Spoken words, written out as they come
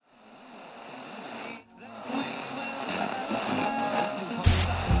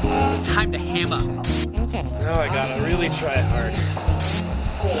It's time to ham up. Now I gotta really try hard.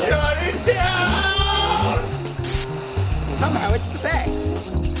 Shut it down! Somehow it's the best.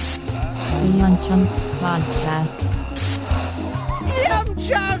 The Young Chunks Podcast. Yum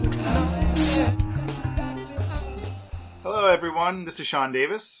Chunks! Hello, everyone. This is Sean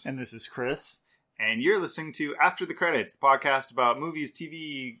Davis. And this is Chris. And you're listening to After the Credits, the podcast about movies,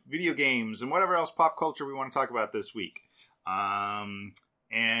 TV, video games, and whatever else pop culture we want to talk about this week.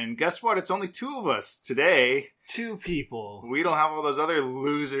 And guess what? It's only two of us today. Two people. We don't have all those other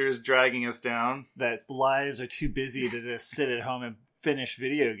losers dragging us down. That lives are too busy to just sit at home and finish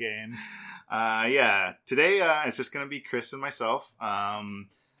video games. Yeah. Today, it's just going to be Chris and myself.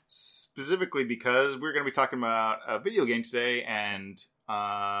 Specifically because we're going to be talking about a video game today, and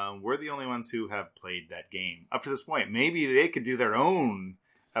we're the only ones who have played that game up to this point. Maybe they could do their own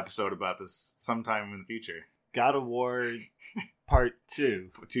episode about this sometime in the future. God of War Part 2.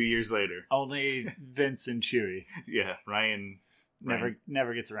 2 years later. Only Vince and Chewie. Yeah, Ryan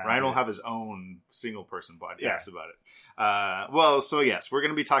never gets around. Ryan to will it. have his own single person podcast Yeah. about it. Well, so yes, we're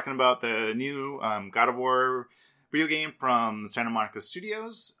going to be talking about the new God of War video game from Santa Monica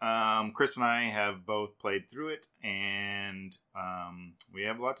Studios. Chris and I have both played through it, and we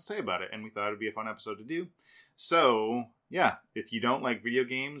have a lot to say about it, and we thought it'd be a fun episode to do. So, yeah, if you don't like video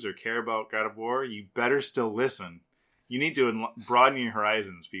games or care about God of War, you better still listen. You need to broaden your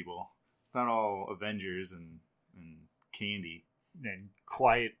horizons, people. It's not all Avengers and candy. And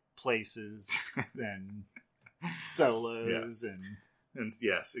quiet places and solos And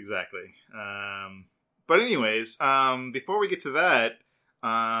yes, exactly. But anyways, before we get to that,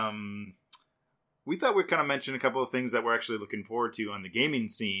 we thought we'd kind of mention a couple of things that we're actually looking forward to on the gaming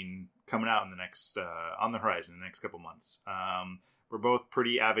scene coming out in the next on the horizon in the next couple months. We're both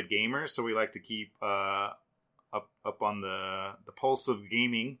pretty avid gamers, so we like to keep up on the pulse of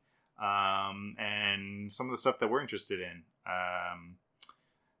gaming and some of the stuff that we're interested in.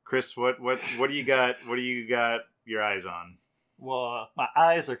 Chris, what do you got? What do you got your eyes on? Well, my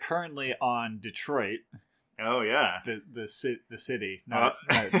eyes are currently on Detroit. Oh yeah, the city. Not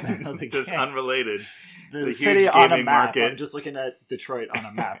the just game. Unrelated. The It's a city huge on a gaming map. market. I'm just looking at Detroit on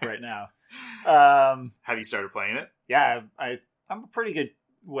a map right now. Have you started playing it? Yeah, I'm a pretty good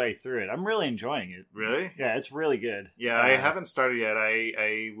way through it. I'm really enjoying it. Really? Yeah, it's really good. Yeah, I haven't started yet.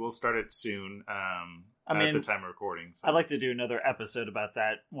 I will start it soon. At the time of recording. So. I'd like to do another episode about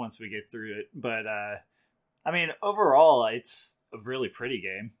that once we get through it. But I mean, overall, it's a really pretty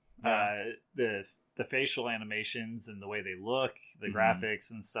game. Yeah. The facial animations and the way they look, the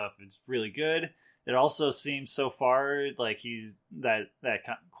graphics and stuff, it's really good. It also seems so far like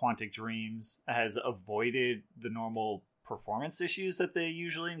Quantic Dreams has avoided the normal performance issues that they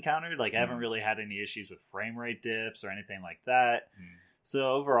usually encountered. Like, I haven't really had any issues with frame rate dips or anything like that.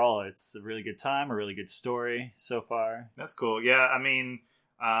 So overall, it's a really good time, a really good story so far. That's cool. Yeah, I mean,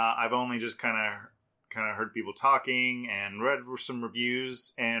 I've only just kind of heard people talking and read some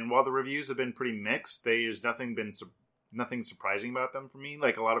reviews, and while the reviews have been pretty mixed, there's nothing surprising about them for me.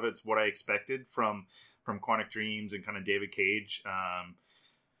 Like, a lot of it's what I expected from Quantic Dreams and kind of David Cage,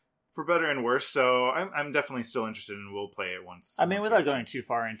 for better and worse. So I'm definitely still interested, and we'll play it once. I mean, without going too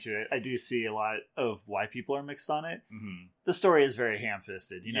far into it, I do see a lot of why people are mixed on it. Mm-hmm. The story is very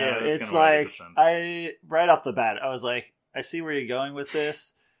ham-fisted. You know, Yeah, that's it's kinda what I like get the right off the bat, I was like, I see where you're going with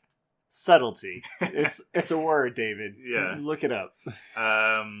this. Subtlety. It's a word, David. Yeah. Look it up.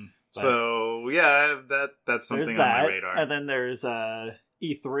 So yeah, that's something There's on that, my radar. and then there's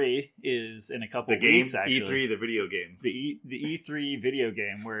E3 is in a couple The game weeks. Actually, E3, the video game. the E3 video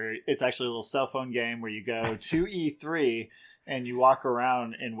game, where it's actually a little cell phone game where you go to E3 and you walk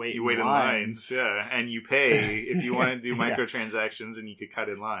around and wait. You wait in lines, yeah, and you pay if you want to do Yeah. microtransactions, and you could cut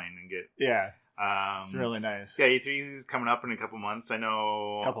in line and get. Yeah, it's really nice. Yeah, E3 is coming up in a couple months. I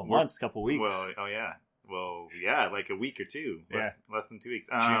know. Couple months, couple weeks. Well, oh yeah. Well, yeah, like a week or two. Less than 2 weeks.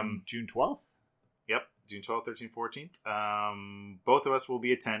 June 12th. Yep, June 12th, 13th, 14th. Both of us will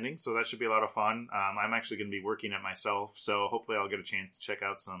be attending, so that should be a lot of fun. I'm actually going to be working it myself, so hopefully I'll get a chance to check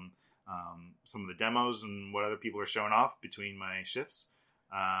out some of the demos and what other people are showing off between my shifts.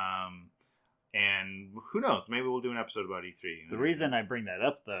 And who knows, maybe we'll do an episode about E3. The reason I bring that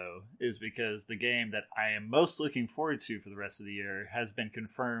up, though, is because the game that I am most looking forward to for the rest of the year has been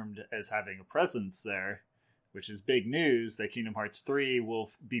confirmed as having a presence there, which is big news that Kingdom Hearts 3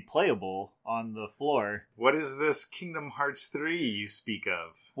 will be playable on the floor. What is this Kingdom Hearts 3 you speak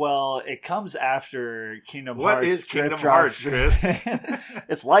of? Well, it comes after Kingdom What Hearts. is Drip Kingdom Drop. Hearts, Chris?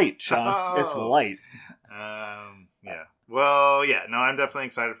 It's light, Sean. It's Oh. light. Yeah. Well, yeah. No, I'm definitely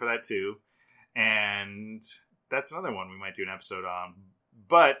excited for that too. And that's another one we might do an episode on.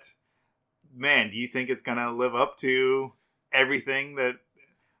 But man, do you think it's gonna live up to everything that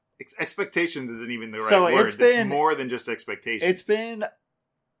expectations isn't even the right word? It's more than just expectations. It's been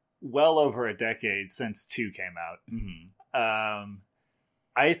well over a decade since 2 came out. Mm-hmm.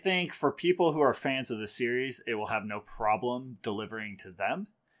 I think for people who are fans of the series, it will have no problem delivering to them.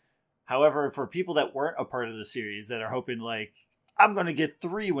 However, for people that weren't a part of the series that are hoping like, I'm going to get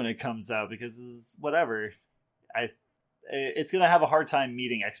 3 when it comes out because it's whatever, it's going to have a hard time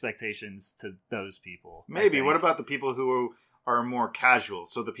meeting expectations to those people. Maybe. What about the people who are more casual?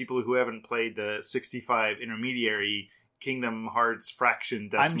 So the people who haven't played the 65 intermediary Kingdom Hearts fraction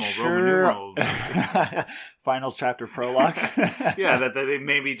decimal Roman numerals. Final chapter prologue. Yeah, that they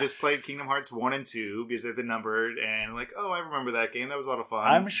maybe just played Kingdom Hearts 1 and 2 because they're the numbered and like, oh, I remember that game. That was a lot of fun.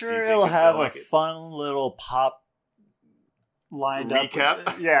 I'm sure it'll have a fun little pop lined recap?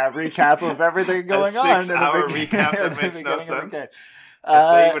 Up. Recap of everything going on. A 6-hour recap that makes no sense. If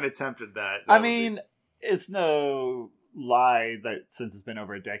they even attempted that. I mean, it's no lie that since it's been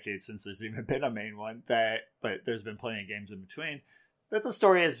over a decade since there's even been a main one, but there's been plenty of games in between, that the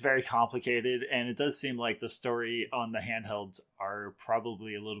story is very complicated, and it does seem like the story on the handhelds are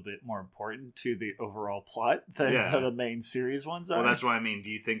probably a little bit more important to the overall plot than the main series ones are. Well, that's what I mean.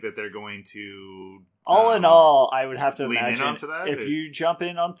 Do you think that they're going to... All in all, I would have to imagine onto that, if you jump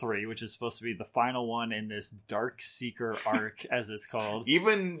in on 3, which is supposed to be the final one in this Dark Seeker arc, as it's called,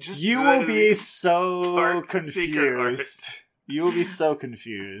 even just you will be so confused. You will be so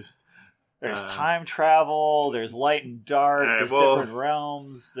confused. There's time travel. There's light and dark. There's different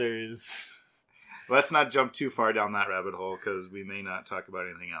realms. There's. Let's not jump too far down that rabbit hole because we may not talk about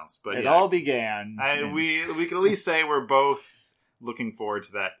anything else. But it all began. We can at least say we're both looking forward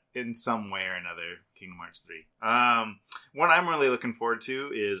to that in some way or another. Kingdom Hearts 3. One I'm really looking forward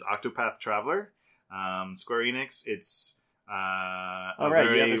to is Octopath Traveler. Square Enix. It's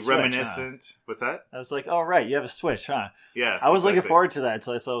very reminiscent. Switch, huh? What's that? I was like, oh right, you have a Switch, huh? Yes. I was looking forward to that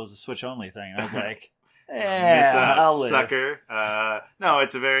until I saw it was a Switch only thing. I was like, I'll live. Sucker. No,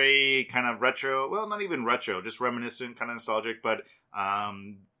 it's a very kind of retro. Well, not even retro, just reminiscent, kind of nostalgic, but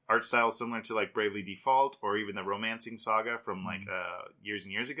art style similar to like Bravely Default or even the Romancing Saga from like years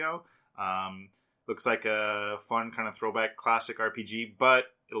and years ago. Looks like a fun kind of throwback classic RPG, but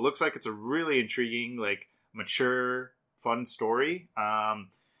it looks like it's a really intriguing, like mature, fun story.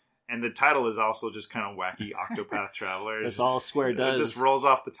 And the title is also just kind of wacky, Octopath Traveler. That's all Square does. It just rolls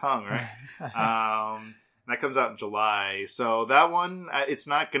off the tongue, right? And that comes out in July. So that one, it's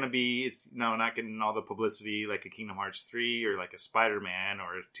not going to be, not getting all the publicity like a Kingdom Hearts 3 or like a Spider-Man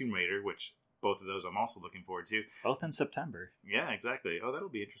or a Tomb Raider, which both of those I'm also looking forward to. Both in September. Yeah, exactly. Oh, that'll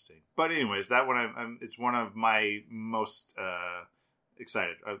be interesting. But anyways, that one it's one of my most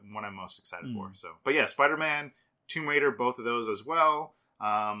excited. One I'm most excited for. So, but yeah, Spider-Man, Tomb Raider, both of those as well.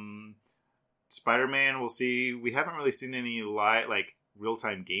 Spider-Man, we'll see. We haven't really seen any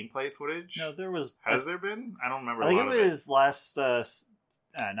real-time gameplay footage. No, there was. Has there been? I don't remember. I think it was last.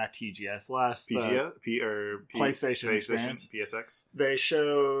 Not TGS. Last PStation PlayStation PSX. They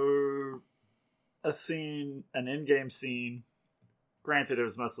show a scene, an in-game scene. Granted, it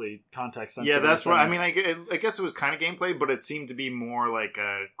was mostly context sensitive. Yeah, that's what I mean. I guess it was kind of gameplay, but it seemed to be more like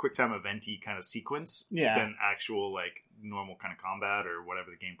a QuickTime event-y kind of sequence than actual like normal kind of combat or whatever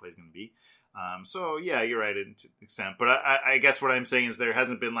the gameplay is going to be. So yeah, you're right to an extent. But I guess what I'm saying is there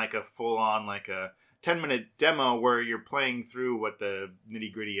hasn't been like a full-on like a 10-minute demo where you're playing through what the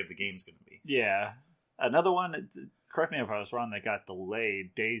nitty-gritty of the game's going to be. Yeah. Another one, correct me if I was wrong, that got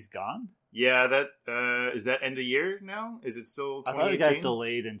delayed, Days Gone? Yeah, that is that end of year now? Is it still 2018? I thought it got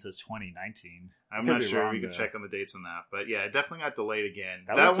delayed into 2019. I'm not sure. We could check on the dates on that. But yeah, it definitely got delayed again.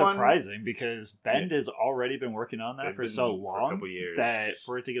 That was surprising because Bend has already been working on that for so long. For a couple years. That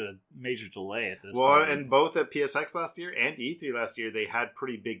for it to get a major delay at this point. Well, and both at PSX last year and E3 last year, they had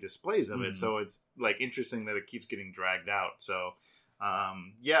pretty big displays of it. So it's like interesting that it keeps getting dragged out. So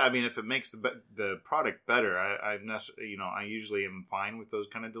yeah, I mean, if it makes the product better, I usually am fine with those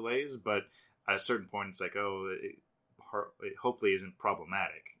kind of delays. But at a certain point, it's like, it hopefully isn't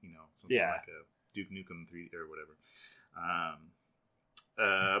problematic. Something like a Duke Nukem 3 or whatever.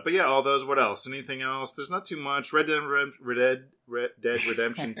 But yeah, all those. What else? Anything else? There's not too much. Red Dead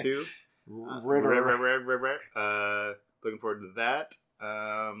Redemption 2. Looking forward to that.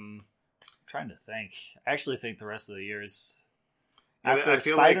 Trying to think. I actually think the rest of the year is. I After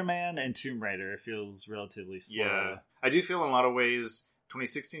feel Spider-Man and Tomb Raider, it feels relatively slow. Yeah, I do feel in a lot of ways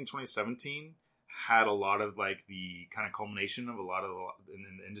 2016, 2017 had a lot of like the kind of culmination of a lot of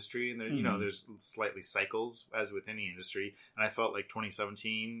in the industry, and there, there's slightly cycles as with any industry. And I felt like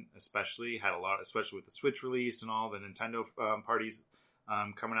 2017 especially had a lot, especially with the Switch release and all the Nintendo parties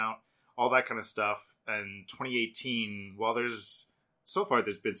coming out. all that kind of stuff. And 2018, while so far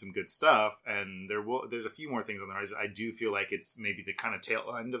there's been some good stuff, and there's a few more things on the horizon. I do feel like it's maybe the kind of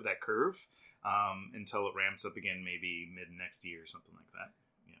tail end of that curve until it ramps up again, maybe mid next year or something like that.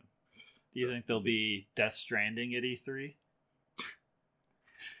 Do you think there'll be Death Stranding at E3?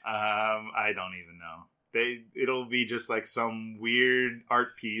 I don't even know. It'll be just like some weird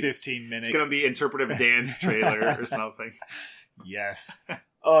art piece. 15-minute. It's gonna be interpretive dance trailer or something. Yes.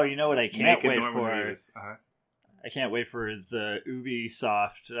 Oh, you know what I can't wait Norman for? Reedus. I can't wait for the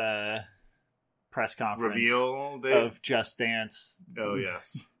Ubisoft press conference Reveal of Just Dance. Oh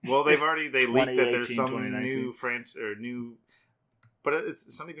yes. Well, they leaked that there's some 2019. new. But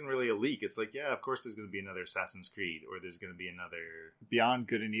it's not even really a leak. It's like, yeah, of course there's going to be another Assassin's Creed, or there's going to be another Beyond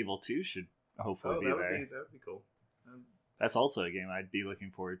Good and Evil 2 should hopefully be there. That would be cool. That's also a game I'd be looking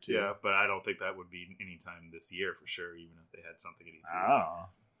forward to. Yeah, but I don't think that would be anytime this year for sure, even if they had something at E3. Oh.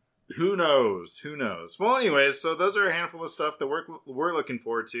 Who knows? Who knows? Well, anyways, so those are a handful of stuff that we're looking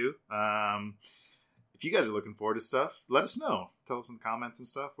forward to. If you guys are looking forward to stuff, let us know. Tell us in the comments and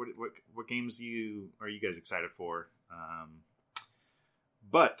stuff. What games are you guys excited for?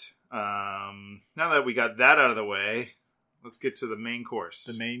 But now that we got that out of the way, let's get to the main course.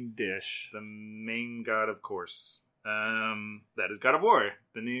 The main dish. The main god of course. That is God of War.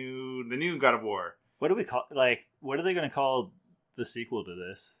 The new God of War. What do we call what are they going to call the sequel to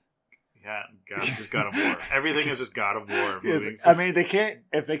this? Yeah, just God of War. Everything is just God of War. I mean, they can't,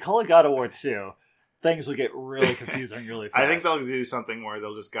 if they call it God of War 2, things will get really confusing really fast. I think they'll do something where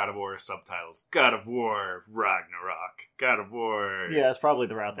they'll just God of War subtitles. God of War Ragnarok. God of War. Yeah, that's probably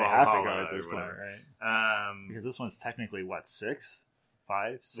the route they have to go Valhalla at this or point, whatever. right? Because this one's technically, 6?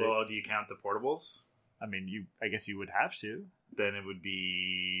 5? 6? Well, do you count the portables? I mean, I guess you would have to. Then it would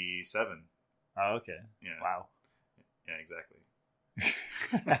be 7. Oh, okay. Yeah. Wow. Yeah, exactly.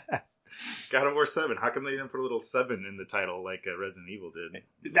 God of War 7. How come they didn't put a little 7 in the title like Resident Evil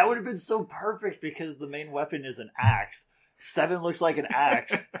did? That would have been so perfect because the main weapon is an axe. 7 looks like an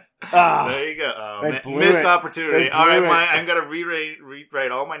axe. There you go. Missed opportunity. All right, I'm going to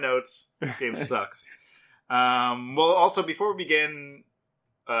rewrite all my notes. This game sucks. Well, also, before we begin,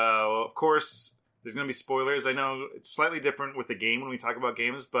 of course, there's going to be spoilers. I know it's slightly different with the game when we talk about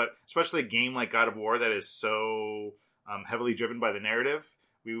games, but especially a game like God of War that is so heavily driven by the narrative,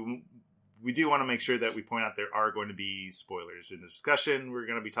 we do want to make sure that we point out there are going to be spoilers in the discussion. We're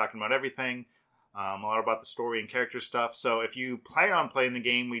going to be talking about everything, a lot about the story and character stuff. So if you plan on playing the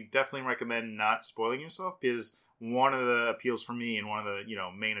game, we definitely recommend not spoiling yourself, because one of the appeals for me and one of the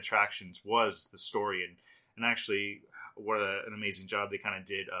main attractions was the story, and actually what an amazing job they kind of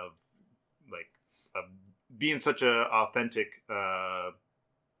did of being such a authentic,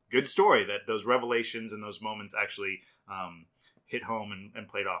 good story, that those revelations and those moments actually hit home and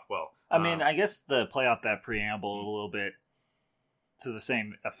played off well. I mean, I guess the play off that preamble a little bit to the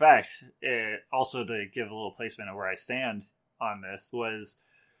same effect, also to give a little placement of where I stand on this, was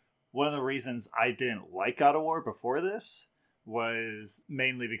one of the reasons I didn't like God of War before this was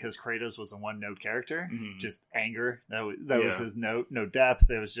mainly because Kratos was a one-note character, just anger. That was his note, no depth.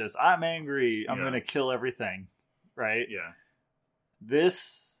 It was just, I'm angry, I'm going to kill everything, right? Yeah.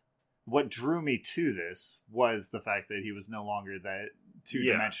 What drew me to this was the fact that he was no longer that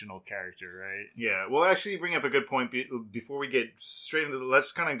two-dimensional character, right? Yeah. Well, actually, you bring up a good point. Before we get straight into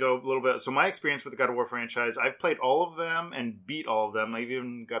let's kind of go a little bit. So my experience with the God of War franchise, I've played all of them and beat all of them. I've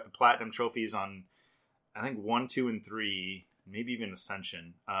even got the platinum trophies on, I think, 1, 2, and 3, maybe even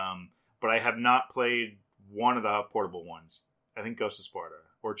Ascension. But I have not played one of the portable ones. I think Ghost of Sparta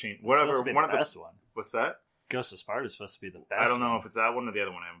or Chain, whatever. One of the best one. What's that? Ghost of Sparta is supposed to be the best. I don't know if it's that one or the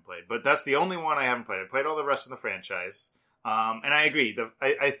other one I haven't played, but that's the only one I haven't played. I played all the rest of the franchise, and I agree.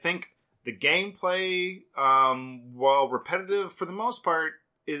 I think the gameplay, while repetitive for the most part,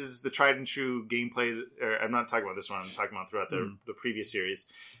 is the tried and true gameplay. I'm not talking about this one. I'm talking about throughout the previous series.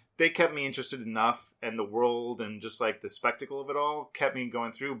 They kept me interested enough, and the world and just like the spectacle of it all kept me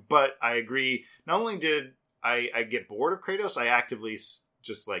going through. But I agree. Not only did I get bored of Kratos, I actively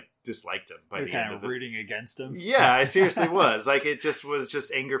just like disliked him by the end of it. Rooting against him. Yeah, I seriously was. Like, it just was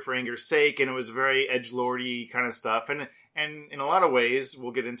just anger for anger's sake, and it was very edgelordy kind of stuff. And in a lot of ways,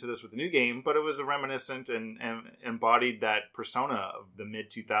 we'll get into this with the new game, but it was a reminiscent and embodied that persona of the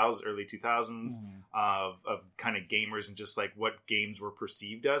mid-2000s, early 2000s of kind of gamers and just like what games were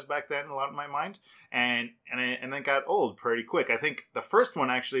perceived as back then, a lot in my mind. And then got old pretty quick. I think the first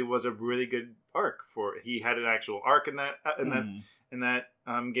one actually was a really good arc he had an actual arc in that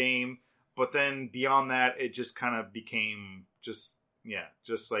game, but then beyond that, it just kind of became just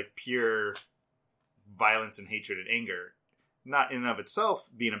like pure violence and hatred and anger. not in and of itself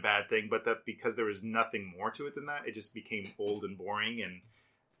being a bad thing, but that because there was nothing more to it than that, it just became old and boring.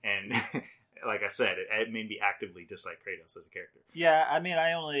 And like I said, it made me actively dislike Kratos as a character. Yeah, I mean,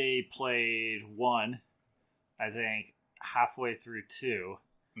 I only played 1, I think, halfway through 2,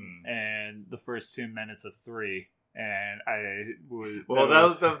 and the first 2 minutes of 3. And I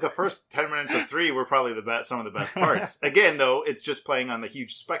was the first 10 minutes of 3 were probably some of the best parts. Again, though, it's just playing on the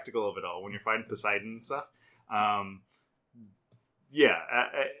huge spectacle of it all when you're fighting Poseidon and stuff. Yeah,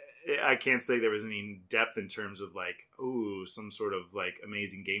 I can't say there was any depth in terms of like, ooh, some sort of like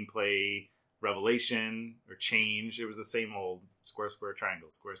amazing gameplay revelation or change. It was the same old square, square, triangle,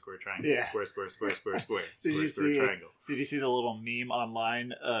 square, square, triangle, Yeah. square, square, square, square, square, Did square, you square, see- triangle. Did you see the little meme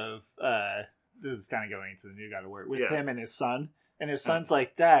online of this is kind of going into the new God of War with Yeah. him and his son, and his son's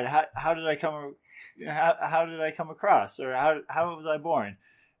like, "Dad, how did I come? How did I come across, or how was I born?"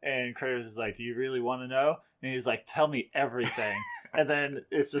 And Kratos is like, "Do you really want to know?" And he's like, "Tell me everything." And then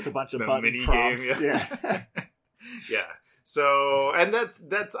it's just a bunch of The button mini prompts. game, Yeah. Yeah. So, and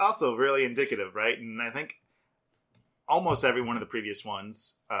that's also really indicative, right? And I think almost every one of the previous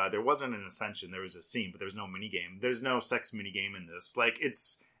ones, there wasn't an Ascension. There was a scene, but there was no mini game. There's no sex mini game in this. Like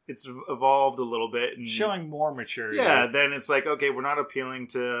it's evolved a little bit and Showing more maturity. yeah. Then it's like, okay, we're not appealing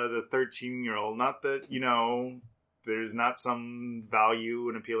to the 13-year-old. Not that there's not some value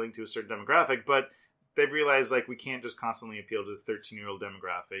in appealing to a certain demographic, but they've realized like we can't just constantly appeal to this 13-year-old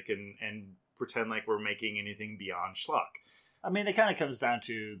demographic and pretend like we're making anything beyond schlock. I mean, it kind of comes down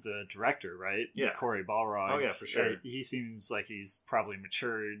to the director, right? Yeah. Corey Balrog. Oh, yeah, for sure. He seems like he's probably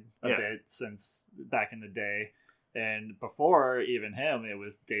matured a Yeah. bit since back in the day. And before even him, it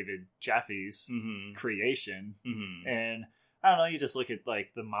was David Jaffe's Mm-hmm. creation. Mm-hmm. And I don't know, you just look at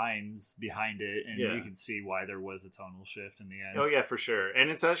like the minds behind it, and Yeah. you can see why there was a tonal shift in the end. Oh yeah, for sure.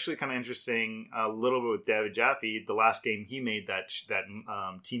 And it's actually kind of interesting a little bit with David Jaffe. The last game he made, that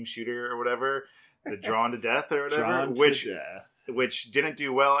team shooter or whatever, the Drawn to Death or whatever, Drawn to Death. which didn't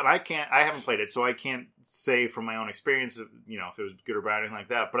do well. And I haven't played it, so I can't say from my own experience, if it was good or bad or anything like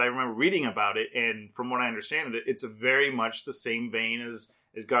that. But I remember reading about it, and from what I understand it, it's a very much the same vein as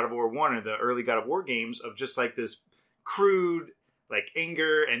God of War 1 or the early God of War games of just like this crude like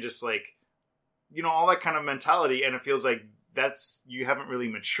anger and just like all that kind of mentality, and it feels like you haven't really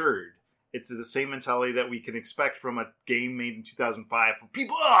matured. It's the same mentality that we can expect from a game made in 2005 for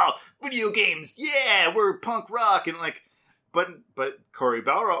people. Oh, video games, yeah, we're punk rock, and like, but Corey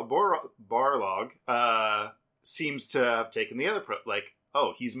Barlog seems to have taken the other like,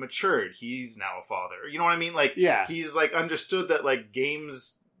 oh, he's matured, he's now a father. You know what I mean? Like, Yeah. he's like understood that like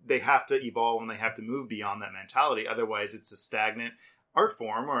games, they have to evolve and they have to move beyond that mentality. Otherwise, it's a stagnant art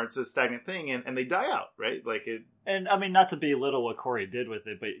form or it's a stagnant thing, and they die out, right? Like it. And I mean, not to belittle what Corey did with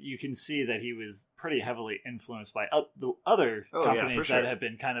it, but you can see that he was pretty heavily influenced by the other Oh, yeah, companies for sure. that have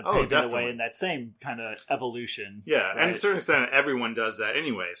been kind of Oh, paving the definitely. way in that same kind of evolution. Yeah, right? and to a certain extent, everyone does that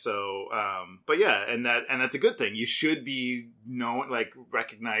anyway. So, but yeah, and that's a good thing. You should be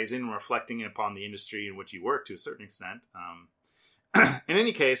recognizing and reflecting upon the industry in which you work to a certain extent. In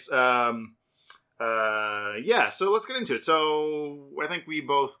any case, yeah. So let's get into it. So I think we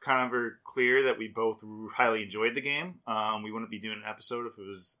both kind of are clear that we both highly enjoyed the game. We wouldn't be doing an episode if it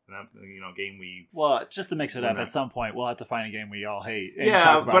was a game we. Well, just to mix it up, We're not- at some point we'll have to find a game we all hate. And Yeah,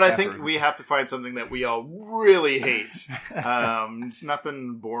 talk about but I that think for- we have to find something that we all really hate. It's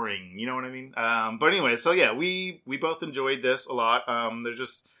nothing boring, you know what I mean? But anyway, so yeah, we both enjoyed this a lot. There's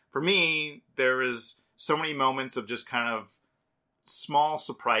just, for me, there was so many moments of just kind of small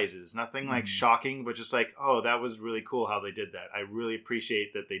surprises, nothing like shocking, but just like, oh, that was really cool how they did that. I really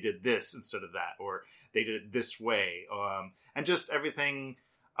appreciate that they did this instead of that, or they did it this way. And just everything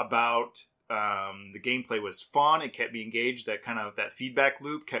about the gameplay was fun. It kept me engaged. That feedback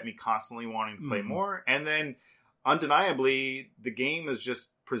loop kept me constantly wanting to play more. And then undeniably, the game is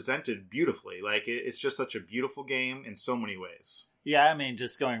just presented beautifully. Like it's just such a beautiful game in so many ways. Yeah, I mean,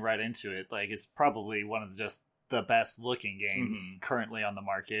 just going right into it, like it's probably one of just the best looking games currently on the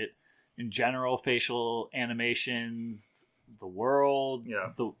market. In general, facial animations, the world,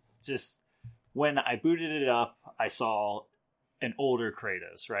 Yeah. just when I booted it up, I saw an older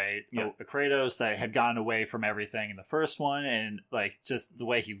Kratos, right? Yeah. A Kratos that had gone away from everything in the first one, and like just the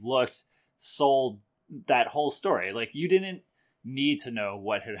way he looked sold that whole story. Like you didn't need to know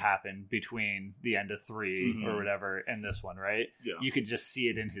what had happened between the end of 3 or whatever and this one, right? Yeah. You could just see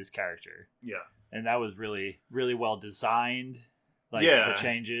it in his character. Yeah. And that was really, really well designed. Like Yeah. the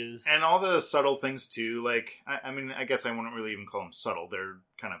changes. And all the subtle things too. Like, I mean, I guess I wouldn't really even call them subtle. They're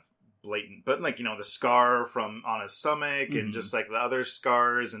kind of blatant. But like, the scar on his stomach and just like the other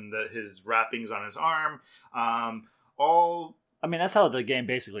scars and his wrappings on his arm. All I mean, that's how the game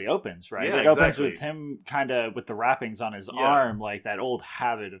basically opens, right? Yeah, It opens exactly. with him kind of with the wrappings on his Yeah. arm, like that old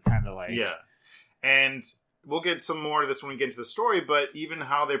habit of kind of like... Yeah. And we'll get some more of this when we get into the story, but even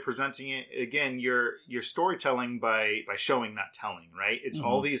how they're presenting it, again, you're storytelling by showing, not telling, right? It's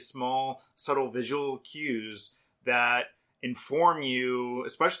all these small, subtle visual cues that inform you,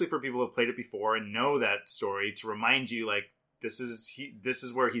 especially for people who have played it before and know that story, to remind you, like, this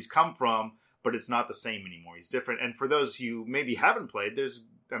is where he's come from, but it's not the same anymore. He's different. And for those who maybe haven't played, there's,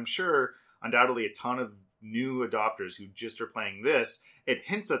 I'm sure, undoubtedly a ton of new adopters who just are playing this. It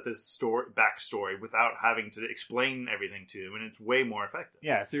hints at this backstory without having to explain everything to him, and it's way more effective.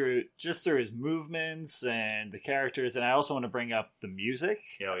 Yeah, through his movements and the characters, and I also want to bring up the music.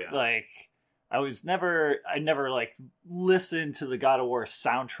 Oh, yeah. Like, I never like listened to the God of War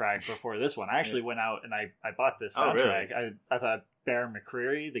soundtrack before this one. I actually went out and I bought this Oh, soundtrack. really? I thought Bear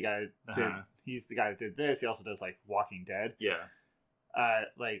McCreary, the guy that did, Uh-huh. he's the guy that did this. He also does like Walking Dead. Yeah.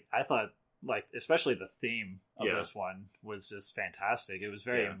 Like I thought, like especially the theme of Yeah. this one was just fantastic. It was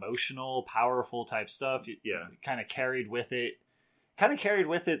very Yeah. emotional, powerful type stuff. Yeah. Kind of carried with it.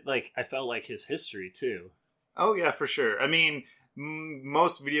 Like I felt like his history too. Oh, yeah, for sure. I mean,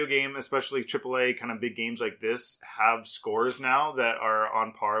 most video game, especially AAA kind of big games like this, have scores now that are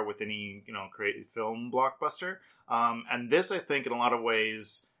on par with any, creative film blockbuster. And this, I think, in a lot of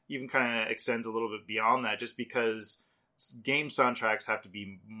ways, even kind of extends a little bit beyond that, just because game soundtracks have to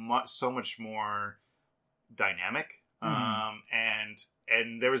be so much more dynamic.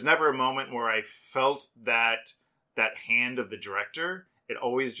 And there was never a moment where I felt that hand of the director. It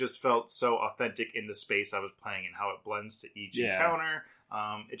always just felt so authentic in the space I was playing and how it blends to each encounter.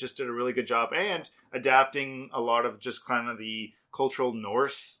 It just did a really good job, and adapting a lot of just kind of the cultural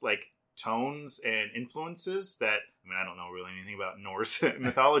Norse like tones and influences that, I mean, I don't know really anything about Norse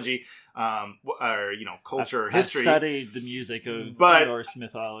mythology, or culture, history. I've studied the music of But Norse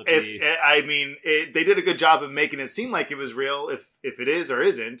mythology. They did a good job of making it seem like it was real. If it is or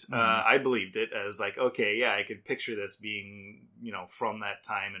isn't, I believed it as like, okay, yeah, I could picture this being, from that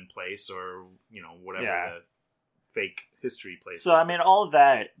time and place, or whatever the fake history place. So I mean, all of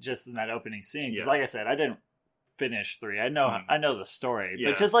that just in that opening scene. Because, Yeah. like I said, I didn't finish 3. I know the story,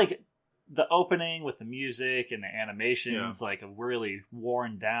 Yeah. but just like the opening with the music and the animations, like a really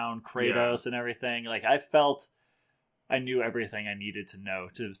worn down Kratos and everything. Like I felt I knew everything I needed to know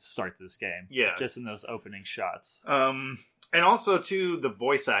to start this game. Yeah. Just in those opening shots. And also, too, the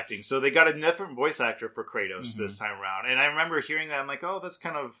voice acting. So they got a different voice actor for Kratos this time around. And I remember hearing that. I'm like, oh, that's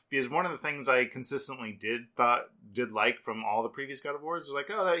kind of... Because one of the things I consistently did like from all the previous God of Wars was like,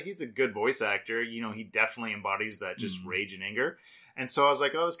 oh, he's a good voice actor. He definitely embodies that just rage and anger. And so I was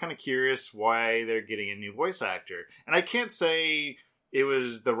like, oh, that's kind of curious why they're getting a new voice actor. And I can't say it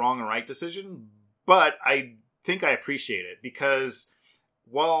was the wrong or right decision, but I think I appreciate it. Because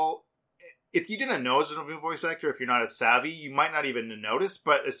while... if you didn't know as a new voice actor, if you're not as savvy, you might not even notice.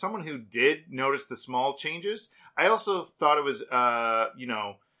 But as someone who did notice the small changes, I also thought it was,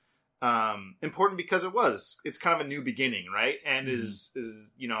 important because it's kind of a new beginning, right? And is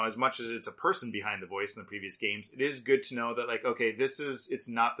as much as it's a person behind the voice in the previous games, it is good to know that, like, okay, it's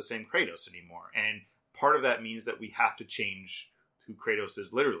not the same Kratos anymore. And part of that means that we have to change who Kratos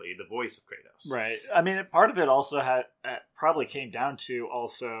is, literally, the voice of Kratos. Right. I mean, part of it also probably came down to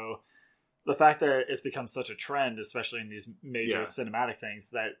also... the fact that it's become such a trend, especially in these major cinematic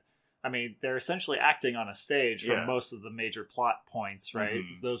things, that, I mean, they're essentially acting on a stage for most of the major plot points, right?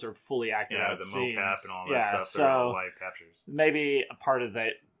 So those are fully acted out the scenes. mocap and all that stuff. So they're all live captures. maybe a part of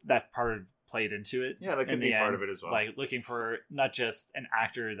that part played into it. Yeah, that could be part of it as well. Like looking for not just an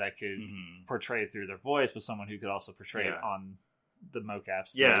actor that could portray it through their voice, but someone who could also portray it on the mocap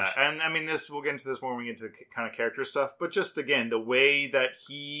stage. Yeah, and I mean, we'll get into this more when we get into kind of character stuff, but just, again, the way that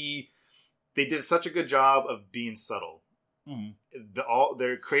they did such a good job of being subtle.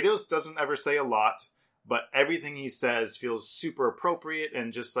 Their Kratos doesn't ever say a lot, but everything he says feels super appropriate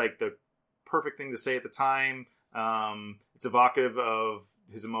and just like the perfect thing to say at the time. It's evocative of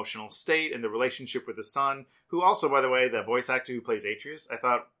his emotional state and the relationship with his son, who also, by the way, the voice actor who plays Atreus, I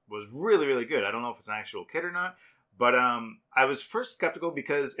thought was really, really good. I don't know if it's an actual kid or not, but I was first skeptical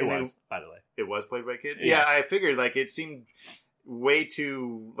because it was, by the way. It was played by a kid? Yeah, I figured like it seemed way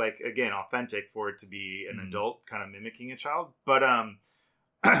too, like, again, authentic for it to be an adult kind of mimicking a child. But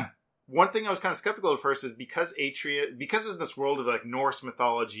one thing I was kind of skeptical at first is because in this world of like Norse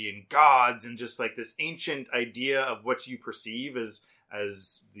mythology and gods and just like this ancient idea of what you perceive as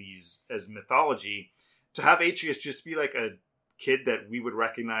mythology, to have Atreus just be like a kid that we would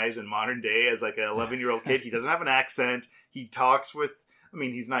recognize in modern day as like an 11-year-old kid. He doesn't have an accent. He talks with, I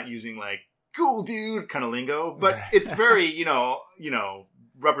mean, he's not using like cool dude kind of lingo, but it's very,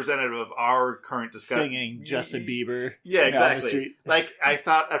 representative of our current discussion. Singing Justin Bieber. Yeah, down the exactly. street. Like, I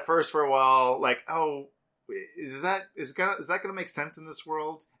thought at first for a while, like, oh, is that going to make sense in this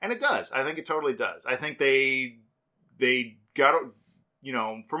world? And it does. I think it totally does. I think they got,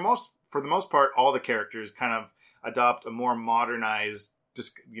 for the most part, all the characters kind of adopt a more modernized,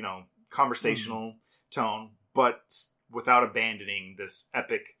 conversational tone, but without abandoning this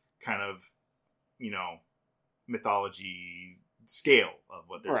epic kind of, mythology scale of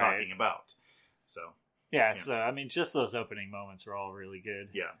what they're talking about. So yeah, so I mean, just those opening moments were all really good.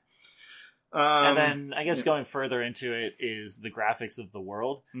 Yeah. And then I guess going further into it is the graphics of the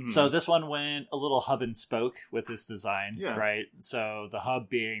world. Mhm. So this one went a little hub and spoke with this design, Yeah. right? So the hub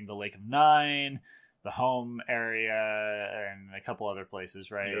being the Lake of Nine, the home area, and a couple other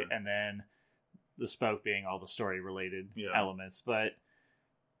places, right? Yeah. And then the spoke being all the story related Yeah. elements. But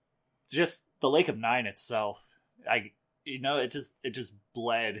just the Lake of Nine itself, it just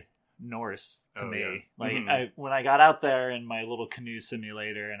bled Norse to me. Yeah. Like Mhm. when I got out there in my little canoe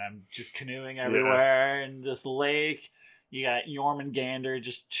simulator and I'm just canoeing everywhere in this lake, you got Jormungandr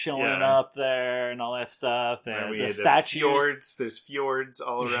just chilling up there and all that stuff. And we the had statues, fjords. There's fjords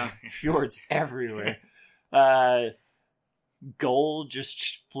all around. fjords everywhere. Gold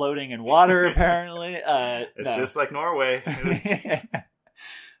just floating in water. Apparently, It's just like Norway.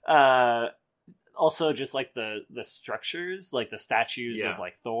 Also, just like the structures, like the statues of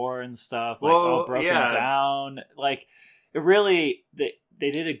like Thor and stuff, like Well, all broken down. Like it really, they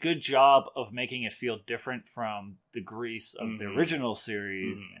did a good job of making it feel different from the Greece of the original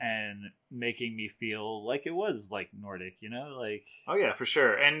series, and making me feel like it was like Nordic, like. Oh yeah, for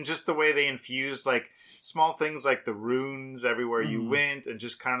sure. And just the way they infused like small things like the runes everywhere you went, and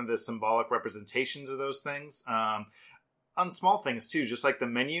just kind of the symbolic representations of those things. On small things too, just like the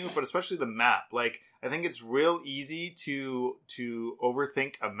menu, but especially the map. Like, I think it's real easy to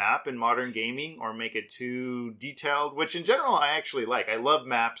overthink a map in modern gaming or make it too detailed, which in general I actually like. I love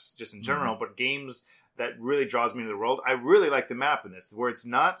maps just in general, but games that really draws me into the world, I really like the map in this, where it's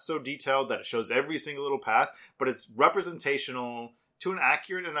not so detailed that it shows every single little path, but it's representational to an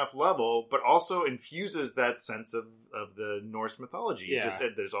accurate enough level, but also infuses that sense of the Norse mythology. Yeah. Just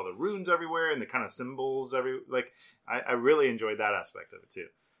there's all the runes everywhere and the kind of symbols I really enjoyed that aspect of it too.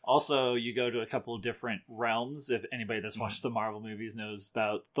 Also, you go to a couple of different realms. If anybody that's watched the Marvel movies knows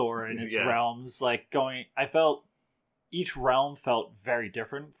about Thor and its realms, I felt each realm felt very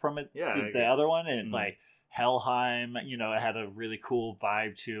different from the other one, and like Helheim, it had a really cool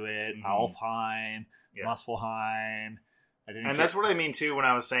vibe to it. Alfheim, Muspelheim. That's what I mean too when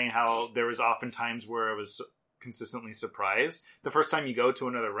I was saying how there was often times where I was consistently surprised. The first time you go to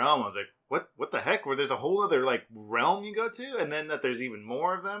another realm, I was like, what the heck? Where there's a whole other like realm you go to, and then that there's even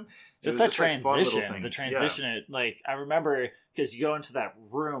more of them. Just that transition, the transition. I remember because you go into that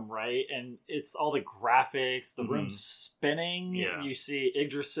room, right, and it's all the graphics, the room's spinning. Yeah. You see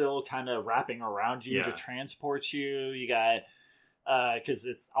Yggdrasil kind of wrapping around you to transport you. You got because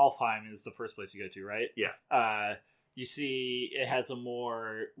it's Alfheim is the first place you go to, right? Yeah. You see it has a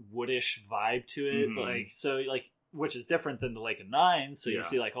more woodish vibe to it, which is different than the Lake of Nine. So you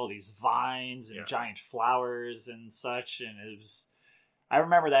see like all these vines and giant flowers and such, and it was. I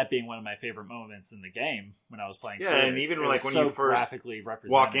remember that being one of my favorite moments in the game when I was playing. Yeah, and even like when you first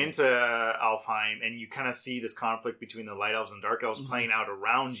walk into Alfheim and you kind of see this conflict between the Light Elves and Dark Elves playing out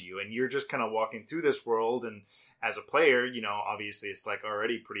around you, and you're just kind of walking through this world, and as a player, obviously it's like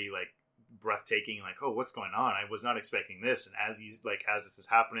already pretty like breathtaking, like, oh, what's going on? I was not expecting this. And as this is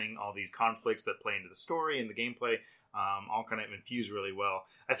happening, all these conflicts that play into the story and the gameplay all kind of infuse really well.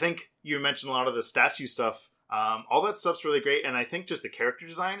 I think you mentioned a lot of the statue stuff. All that stuff's really great, and I think just the character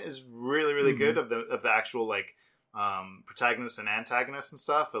design is really, really good of the actual like protagonists and antagonists and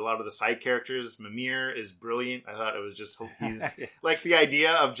stuff. A lot of the side characters, Mimir is brilliant. I thought it was just he's like the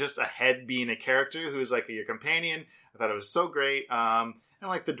idea of just a head being a character who's like your companion. I thought it was so great. And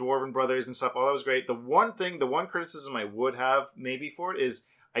like the Dwarven brothers and stuff, all that was great. The one criticism I would have maybe for it is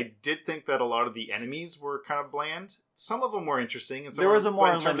I did think that a lot of the enemies were kind of bland. Some of them were interesting, and some there was a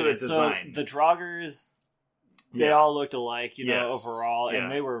more in terms of the design. So the Draugrs, they all looked alike, overall,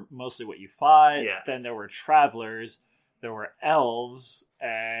 and they were mostly what you fought. Yeah. Then there were travelers, there were elves,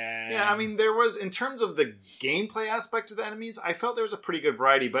 and I mean, there was, in terms of the gameplay aspect of the enemies, I felt there was a pretty good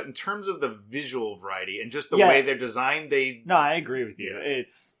variety, but in terms of the visual variety and just the way they're designed, No, I agree with you.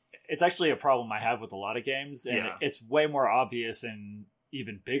 It's actually a problem I have with a lot of games, and it's way more obvious in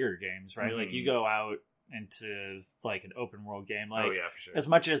even bigger games, right? Like, you go out into, like, an open world game, like, for sure. As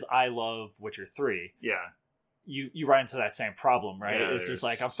much as I love Witcher 3, you run into that same problem, right? It's just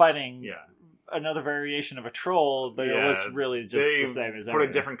like, I'm fighting another variation of a troll, but it looks really just they the same as put everything.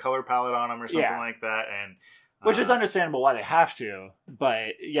 a different color palette on them or something like that, and which is understandable why they have to.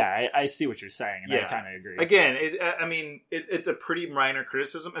 But yeah, I see what you're saying, and I kind of agree. Again, it's a pretty minor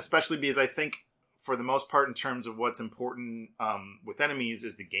criticism, especially because I think for the most part, in terms of what's important with enemies,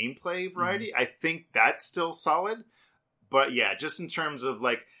 is the gameplay variety. I think that's still solid, but yeah, just in terms of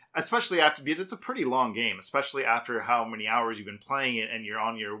like. Especially after, because it's a pretty long game, especially after how many hours you've been playing it and you're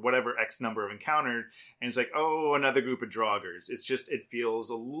on your whatever X number of encountered, and it's like, oh, another group of Draugrs. It's just, it feels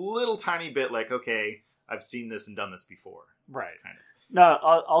a little tiny bit like, okay, I've seen this and done this before. Right. Kind of. No,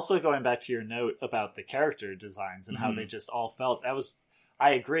 also going back to your note about the character designs and how they just all felt, I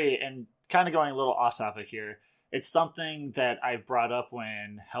agree, and kind of going a little off topic here, it's something that I brought up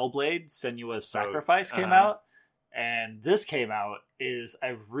when Hellblade Senua's Sacrifice came out. And this came out, is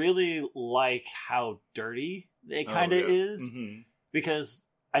I really like how dirty it kind of is, because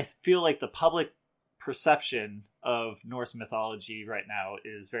I feel like the public perception of Norse mythology right now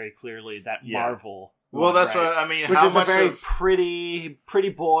is very clearly that Marvel. Well, that's what I mean. Which how is much a very pretty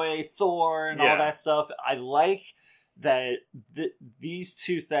boy Thor and all that stuff. I like that these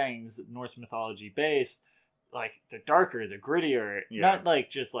two things, Norse mythology based. Like, they're darker, they're grittier, not like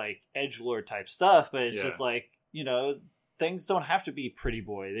just like edgelord type stuff, but it's just like, you know, things don't have to be pretty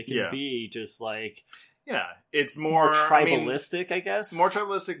boy. They can be just like... Yeah, it's more tribalistic, I guess. More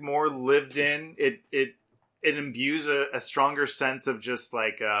tribalistic, more lived in. It imbues a stronger sense of just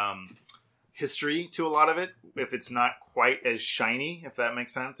like history to a lot of it, if it's not quite as shiny, if that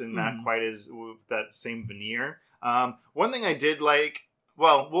makes sense, and not quite as that same veneer. One thing I did like,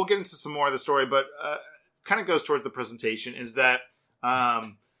 well, we'll get into some more of the story, but kind of goes towards the presentation, is that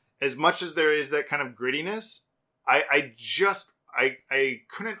as much as there is that kind of grittiness, I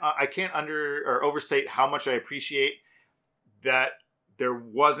can't overstate how much I appreciate that it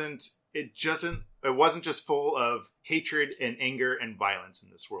wasn't just full of hatred and anger and violence in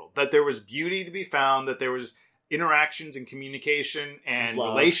this world. That there was beauty to be found, that there was interactions and communication and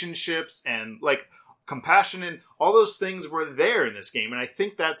relationships and like compassion, and all those things were there in this game. And I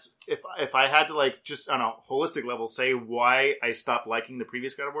think that's, if I had to like just on a holistic level say why I stopped liking the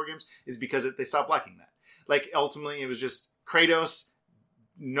previous God of War games, is because they stopped liking that. Like, ultimately, it was just Kratos,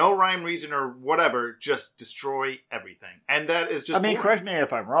 no rhyme, reason, or whatever, just destroy everything. And that is just... I mean, correct me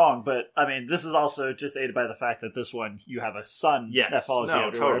if I'm wrong, but, I mean, this is also just aided by the fact that this one, you have a son that follows you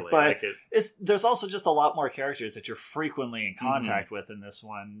everywhere. Totally. But there's also just a lot more characters that you're frequently in contact with in this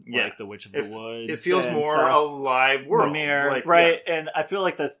one, like the Witch of the Woods. It feels more a live world. Mimir, right? Yeah. And I feel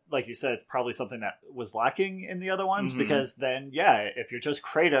like that's, like you said, probably something that was lacking in the other ones, because then, if you're just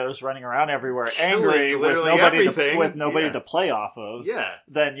Kratos running around everywhere angry with nobody to play off of,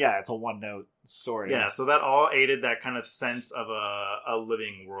 then it's a one-note story. Yeah, so that all aided that kind of sense of a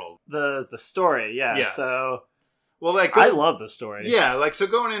living world. The story, so... Well, like, I love the story. Yeah, like, so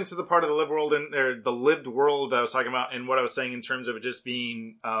going into the part of the lived world, or the lived world that I was talking about, and what I was saying in terms of it just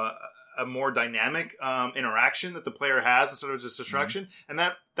being a more dynamic interaction that the player has instead of just destruction, and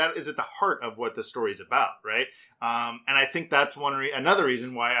that is at the heart of what the story is about, right? And I think that's another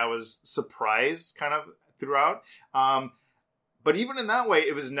reason why I was surprised kind of throughout. But even in that way,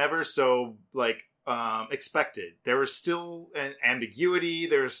 it was never so, like, expected. There was still an ambiguity.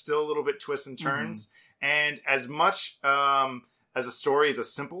 There was still a little bit twists and turns. And as much as a story is a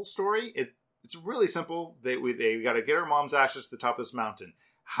simple story, it's really simple. They got to get our mom's ashes to the top of this mountain.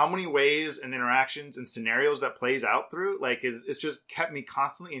 How many ways and interactions and scenarios that plays out through, like, it's just kept me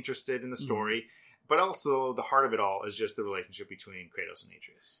constantly interested in the story. But also, the heart of it all is just the relationship between Kratos and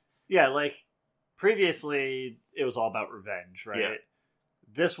Atreus. Yeah, like... Previously, it was all about revenge, right? Yeah.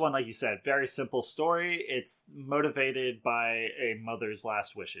 This one, like you said, very simple story. It's motivated by a mother's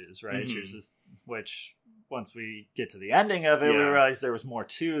last wishes, right? Which, once we get to the ending of it, we realize there was more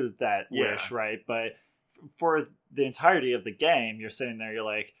to that wish, right? But for the entirety of the game, you're sitting there, you're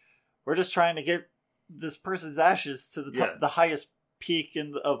like, we're just trying to get this person's ashes to the top, the highest peak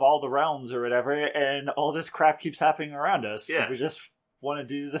of all the realms or whatever, and all this crap keeps happening around us. Yeah. So we just... want to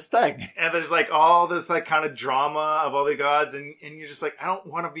do this thing. And there's like all this like kind of drama of all the gods, and you're just like, I don't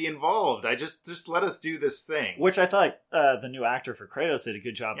want to be involved. I just let us do this thing. Which I thought the new actor for Kratos did a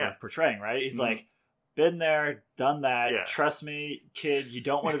good job of portraying, right? He's like, been there, done that. Yeah. Trust me, kid, you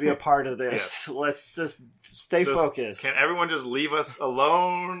don't want to be a part of this. Let's just stay focused. Can everyone just leave us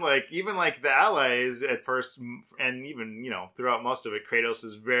alone? Like, even like the allies at first, and even, throughout most of it, Kratos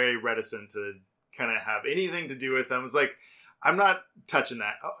is very reticent to kind of have anything to do with them. It's like, I'm not touching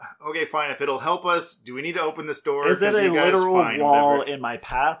that. Oh, okay, fine. If it'll help us, do we need to open this door? Is it a literal wall in my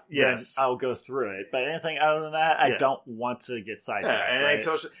path? Yes. Then I'll go through it. But anything other than that, I don't want to get sidetracked. Yeah, and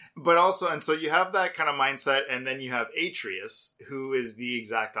right? but also, and so you have that kind of mindset, and then you have Atreus, who is the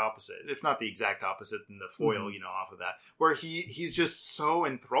exact opposite, if not the exact opposite, in the foil, off of that, where he's just so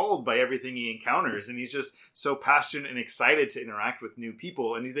enthralled by everything he encounters, and he's just so passionate and excited to interact with new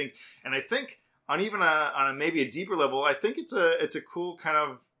people, and he thinks, and I think. On a maybe a deeper level, I think it's a cool kind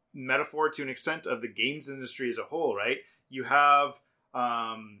of metaphor to an extent of the games industry as a whole, right? You have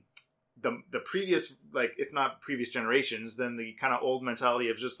the previous, like, if not previous generations, then the kind of old mentality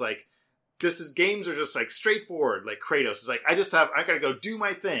of just like, games are just like straightforward, like Kratos is like, I gotta go do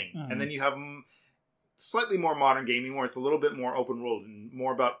my thing. Mm-hmm. And then you have slightly more modern gaming where it's a little bit more open world and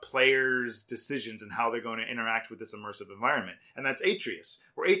more about players' decisions and how they're going to interact with this immersive environment. And that's Atreus,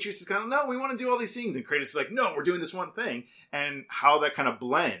 where Atreus is kind of, no, we want to do all these things. And Kratos is like, no, we're doing this one thing. And how that kind of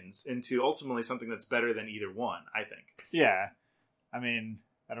blends into ultimately something that's better than either one, I think. Yeah. I mean,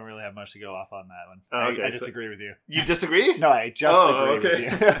 I don't really have much to go off on that one. Oh, okay, I disagree with you. You disagree? No, I just agree with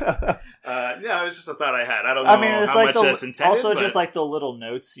you. Yeah, it was just a thought I had. I don't know it's how like much that's intended. Also, just like the little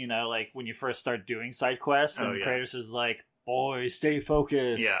notes, like when you first start doing side quests, and Kratos is like, boy, stay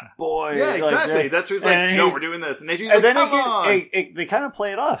focused. Yeah. Boy. Yeah, exactly. That's what he's like, no, we're doing this. And Atreus is like, come on. They kind of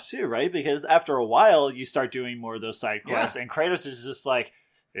play it off, too, right? Because after a while, you start doing more of those side quests, and Kratos is just like,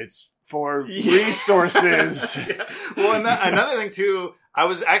 it's for resources. Yeah. Well, and another thing, too, I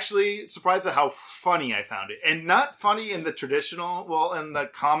was actually surprised at how funny I found it. And not funny in the traditional, in the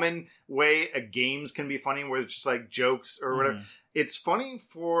common way games can be funny, where it's just like jokes or whatever. Mm. It's funny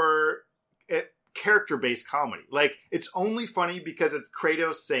for character-based comedy. Like, it's only funny because it's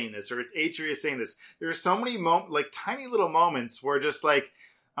Kratos saying this, or it's Atreus saying this. There are so many tiny little moments where just like,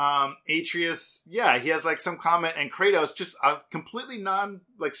 Atreus, he has like some comment, and Kratos just completely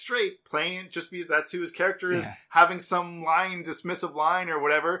straight playing it just because that's who his character is, having some dismissive line or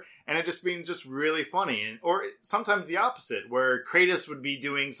whatever, and it just being just really funny. Or sometimes the opposite, where Kratos would be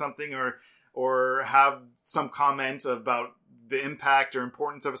doing something or have some comment about the impact or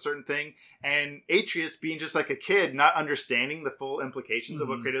importance of a certain thing, and Atreus being just like a kid, not understanding the full implications of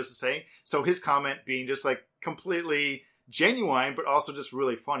what Kratos is saying. So his comment being just like completely genuine, but also just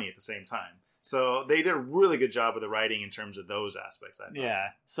really funny at the same time. So they did a really good job with the writing in terms of those aspects, I thought. Yeah.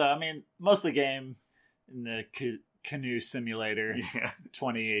 So, I mean, most of the game in the Canoe Simulator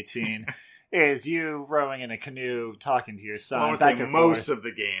 2018 is you rowing in a canoe, talking to your son. Most of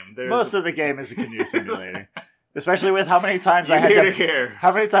the game. Most of the game is a canoe simulator. Especially with how many times I had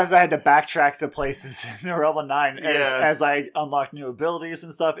to backtrack to places in the Realm of 9 as I unlocked new abilities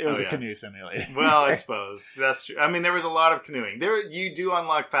and stuff. It was a canoe simulator. Well, I suppose that's true. I mean, there was a lot of canoeing. You do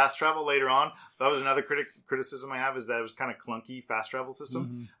unlock fast travel later on. That was another criticism I have, is that it was kind of clunky fast travel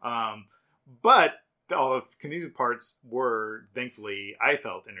system. Mm-hmm. But all the canoe parts were, thankfully, I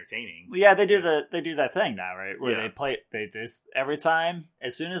felt entertaining. Well, yeah, they do that thing now, right? Where they just every time,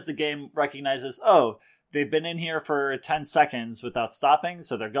 as soon as the game recognizes, they've been in here for 10 seconds without stopping,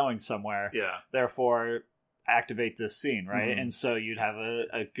 so they're going somewhere. Yeah. Therefore, activate this scene, right? Mm-hmm. And so you'd have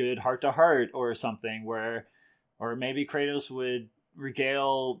a good heart-to-heart or something or maybe Kratos would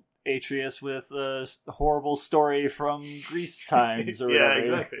regale Atreus with a horrible story from Greece times or whatever. Yeah,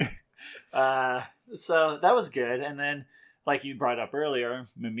 exactly. So that was good. And then, like you brought up earlier,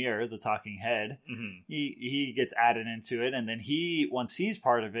 Mimir, the talking head, he gets added into it, and then once he's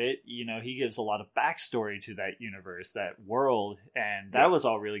part of it, he gives a lot of backstory to that universe, that world, and that was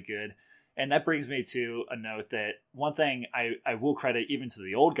all really good. And that brings me to a note that one thing I will credit even to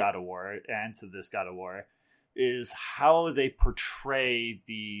the old God of War and to this God of War is how they portray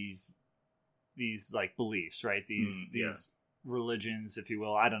these like beliefs, right? These religions, if you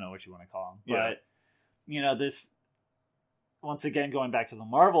will. I don't know what you want to call them, but this. Once again, going back to the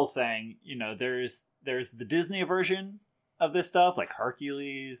Marvel thing, there's the Disney version of this stuff, like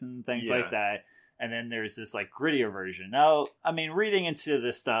Hercules and things like that. And then there's this like grittier version. Now, I mean, reading into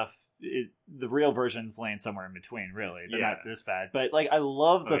this stuff, the real version's laying somewhere in between, really. They're not this bad. But like, I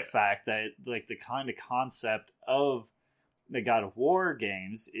love the fact that like the kind of concept of the God of War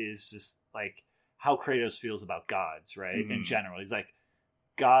games is just like how Kratos feels about gods, right? Mm-hmm. In general. He's like,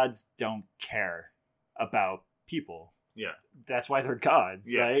 gods don't care about people. Yeah. That's why they're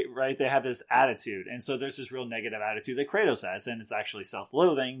gods, right? They have this attitude. And so there's this real negative attitude that Kratos has, and it's actually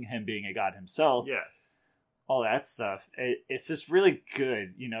self-loathing, him being a god himself. Yeah. All that stuff. It's just really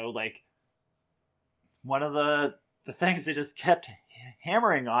good, like one of the things they just kept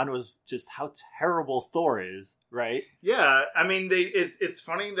hammering on was just how terrible Thor is, right? Yeah, I mean, it's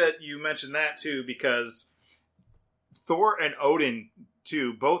funny that you mentioned that too, because Thor and Odin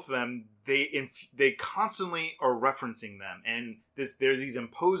too, both of them, they constantly are referencing them, and there's these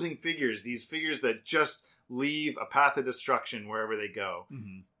imposing figures, these figures that just leave a path of destruction wherever they go.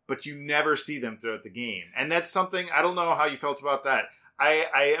 Mm-hmm. But you never see them throughout the game, and that's something, I don't know how you felt about that.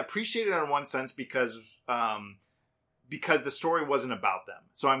 I appreciate it in one sense because the story wasn't about them.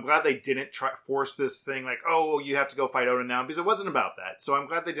 So I'm glad they didn't force this thing like, oh, you have to go fight Odin now, because it wasn't about that. So I'm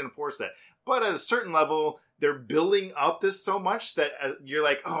glad they didn't force that. But at a certain level, they're building up this so much that you're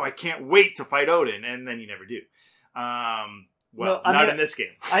like, oh, I can't wait to fight Odin, and then you never do. Not in this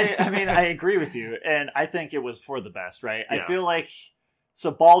game. I mean, I agree with you, and I think it was for the best, right? Yeah. I feel like, so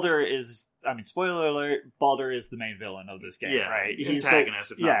Baldur is, I mean, spoiler alert, Baldur is the main villain of this game, right? He's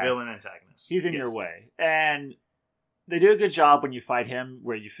antagonist, if not villain antagonist. He's in your way. And they do a good job when you fight him,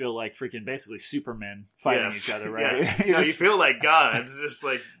 where you feel like freaking basically Supermen fighting each other, right? Yeah. You feel like God. It's just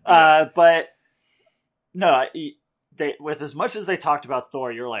like... But, no, with as much as they talked about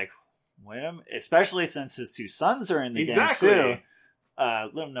Thor, you're like, especially since his two sons are in the game too.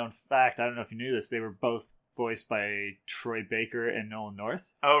 Little known fact, I don't know if you knew this, they were both voiced by Troy Baker and Nolan North.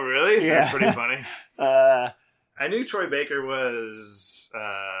 Oh, really? Yeah. That's pretty funny. I knew Troy Baker was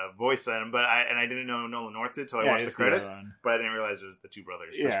voiced on him, but I didn't know Nolan North did until I watched the credits. But I didn't realize it was the two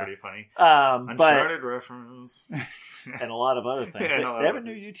brothers. That's pretty funny. Uncharted reference. And a lot of other things. They have a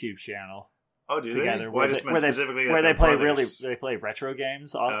new YouTube channel. Oh, do together they? Where they play retro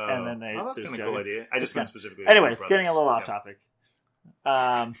games, and then they. Oh, that's kind of cool idea. I just meant specifically. Anyways, getting a little off topic.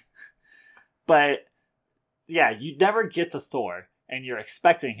 But yeah, you never get to Thor, and you're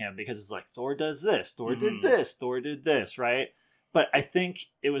expecting him because it's like Thor does this, Thor did this, Thor did this, right? But I think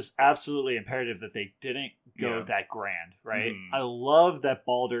it was absolutely imperative that they didn't go that grand, right? I love that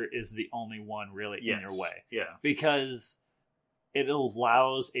Baldur is the only one really in your way, because it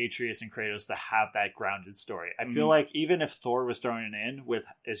allows Atreus and Kratos to have that grounded story. I feel like even if Thor was thrown in with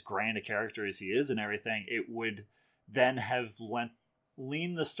as grand a character as he is and everything, it would then have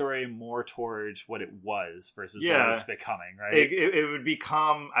leaned the story more towards what it was versus what it's becoming, right? It would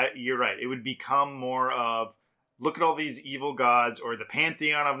become, you're right, it would become more of, look at all these evil gods or the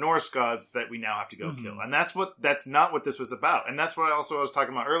pantheon of Norse gods that we now have to go kill. And that's not what this was about. And that's what I was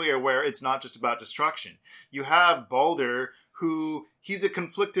talking about earlier, where it's not just about destruction. You have Baldur, who he's a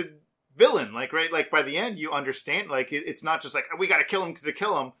conflicted villain, like by the end you understand, like it's not just like we got to kill him to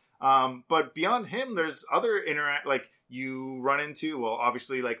kill him, but beyond him there's other like you run into, well,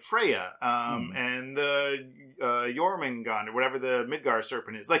 obviously like Freya and the Jormungand or whatever the Midgard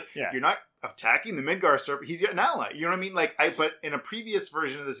serpent is. Like you're not attacking the Midgard serpent, he's an ally, you know what I mean? Like but in a previous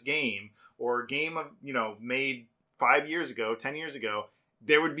version of this game, or a game of made 5 years ago, 10 years ago,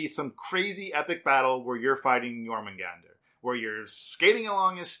 there would be some crazy epic battle where you're fighting Jormungandr, where you're skating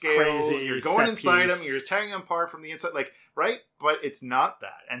along his scales, you're going inside him, you're tearing him apart from the inside, like, right? But it's not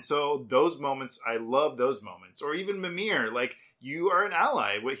that. And so those moments, I love those moments. Or even Mimir, like, you are an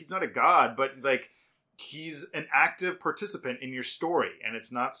ally. He's not a god, but, like, he's an active participant in your story, and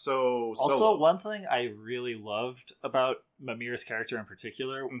it's not so Also, solo. One thing I really loved about Mimir's character in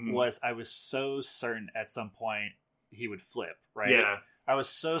particular was I was so certain at some point he would flip, right? Yeah. I was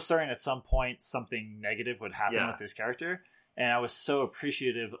so certain at some point something negative would happen with his character, and I was so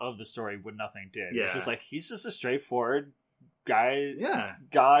appreciative of the story when nothing did. It's just like, he's just a straightforward guy,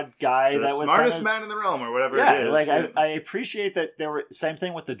 god guy, the that was smartest man in the realm, or whatever it is. Like I appreciate that there were, same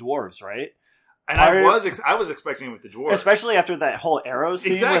thing with the dwarves, right? And I was expecting it with the dwarves, especially after that whole arrow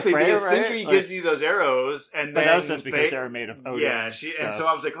scene. Exactly, with Freya, because Sindri gives you those arrows, and but then that was just because they were made of Odin. And so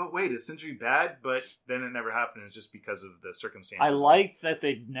I was like, "Oh wait, is Sindri bad?" But then it never happened. It's just because of the circumstances. I like that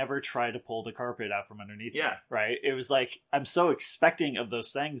they never tried to pull the carpet out from underneath. Yeah, me, right. It was like, I'm so expecting of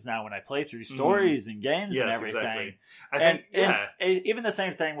those things now when I play through stories and games and everything. Exactly. I think, and even the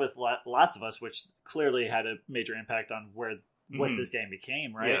same thing with Last of Us, which clearly had a major impact on what this game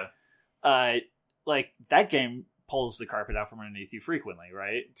became. Right. Yeah. Like, that game pulls the carpet out from underneath you frequently,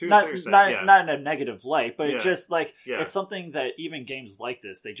 right? Not in a negative light, but just like, it's something that even games like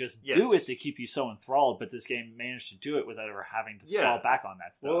this, they just do it to keep you so enthralled, but this game managed to do it without ever having to fall back on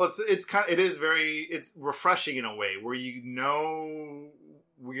that stuff. Well, it's refreshing in a way where you're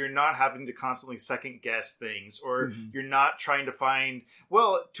not having to constantly second guess things, or you're not trying to find,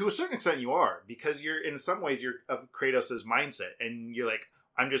 well, to a certain extent you are, because you're, in some ways, you're of Kratos' mindset, and you're like,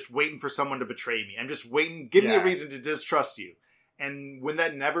 I'm just waiting for someone to betray me. I'm just waiting. Give me a reason to distrust you. And when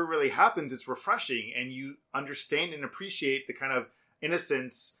that never really happens, it's refreshing. And you understand and appreciate the kind of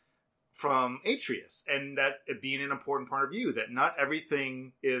innocence from Atreus. And that it being an important part of you. That not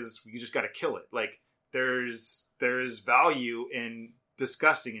everything is, you just got to kill it. Like, there's value in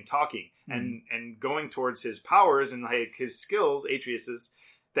discussing and talking and going towards his powers and like his skills, Atreus's,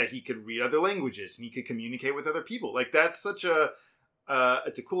 that he could read other languages and he could communicate with other people. Like that's such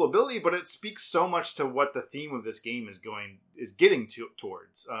it's a cool ability, but it speaks so much to what the theme of this game is getting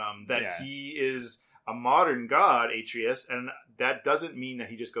towards. That he is a modern god, Atreus, and that doesn't mean that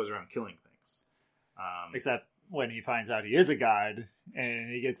he just goes around killing things. Except when he finds out he is a god and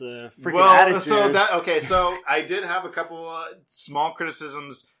he gets a freaking attitude. So I did have a couple small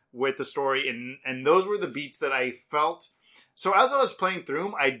criticisms with the story, and those were the beats that I felt. So as I was playing through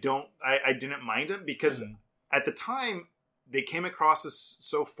them, I didn't mind them because at the time they came across as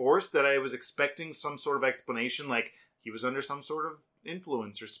so forced that I was expecting some sort of explanation, like he was under some sort of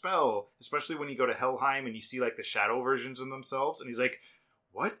influence or spell, especially when you go to Helheim and you see like the shadow versions of themselves, and he's like,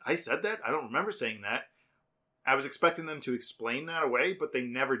 what? I said that? I don't remember saying that. I was expecting them to explain that away, but they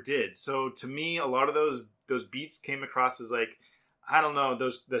never did. So to me, a lot of those beats came across as like, I don't know,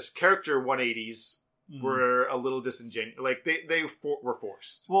 those character 180s were a little disingenuous. Like they were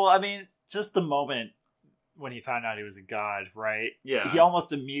forced. Well, I mean, just the moment when he found out he was a god, right? Yeah. He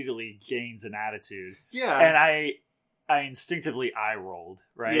almost immediately gains an attitude. Yeah. And I instinctively eye rolled,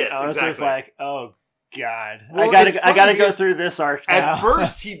 right? Yes, I was exactly. just like, oh God, well, I gotta go through this arc now. At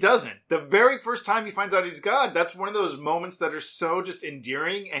first, he doesn't. The very first time he finds out he's God, that's one of those moments that are so just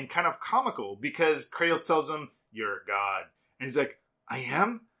endearing and kind of comical because Kratos tells him, "You're a god," and he's like, "I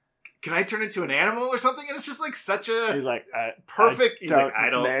am. Can I turn into an animal or something?" And it's just like such a he's like perfect. He's like, I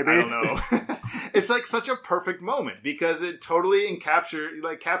don't maybe. know. It's like such a perfect moment because it totally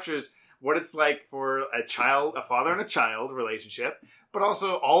captures what it's like for a father and a child relationship, but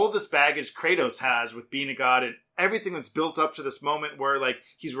also all of this baggage Kratos has with being a god and everything that's built up to this moment where like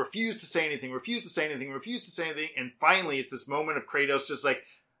he's refused to say anything, and finally it's this moment of Kratos just like,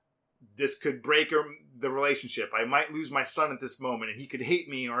 this could break the relationship. I might lose my son at this moment, and he could hate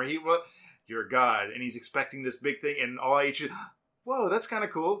me, or you're a god, and he's expecting this big thing, and all I whoa, that's kind of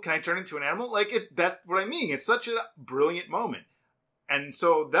cool. Can I turn into an animal? Like that's what I mean. It's such a brilliant moment. And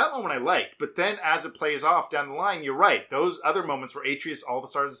so that moment I liked, but then as it plays off down the line, you're right. Those other moments where Atreus all of a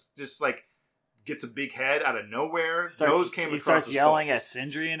sudden just like gets a big head out of nowhere, those came across as false. He starts yelling at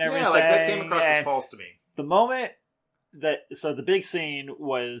Sindri and everything. Yeah, like that came across as false to me. The moment so the big scene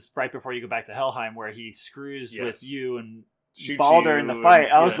was right before you go back to Helheim where he screws with you and Shoots Baldur you in the fight.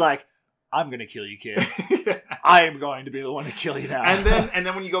 and, I was like, I'm going to kill you, kid. I am going to be the one to kill you now. And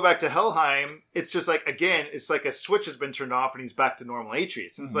then when you go back to Helheim, it's just like, again, it's like a switch has been turned off and he's back to normal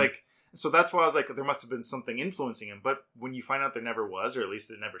Atreus. And it's like, so that's why I was like, there must have been something influencing him. But when you find out there never was, or at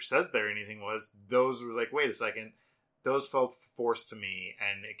least it never says there anything was, those was like, wait a second. Those felt forced to me.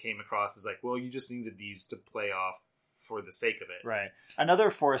 And it came across as like, well, you just needed these to play off for the sake of it. Right. Another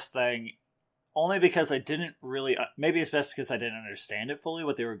forced thing, only because I didn't really, maybe it's best because I didn't understand it fully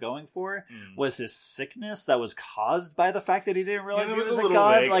what they were going for, was his sickness that was caused by the fact that he didn't realize he was a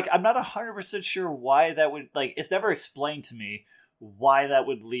god. Vague. Like, I'm not 100% sure why that would, like, it's never explained to me why that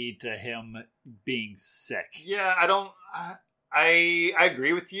would lead to him being sick. Yeah, I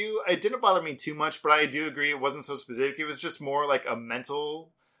agree with you. It didn't bother me too much, but I do agree it wasn't so specific. It was just more like a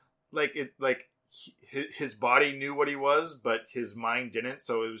mental, his body knew what he was, but his mind didn't.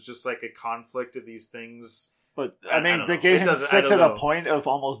 So it was just like a conflict of these things. But I mean, they get him sick to the point of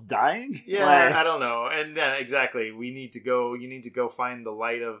almost dying. Yeah, like, I don't know. And then exactly, you need to go find the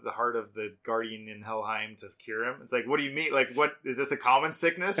light of the heart of the guardian in Helheim to cure him. It's like, what do you mean? Like, what is this a common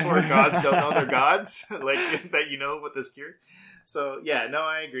sickness where gods don't know they're gods? Like that, what this cures? So yeah, no,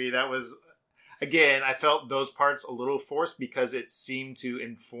 I agree. That was, again, I felt those parts a little forced because it seemed to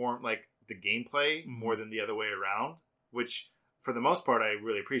inform like the gameplay more than the other way around, which for the most part I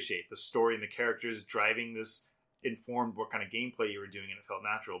really appreciate. The story and the characters driving this informed what kind of gameplay you were doing, and it felt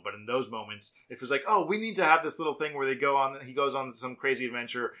natural. But in those moments, it was like, oh, we need to have this little thing where he goes on some crazy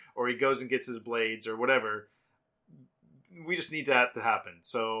adventure, or he goes and gets his blades or whatever. We just need that to happen.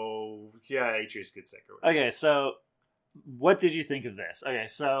 So yeah, Atreus gets sick or whatever. Okay, so what did you think of this? Okay,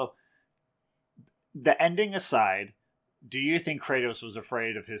 so the ending aside, do you think Kratos was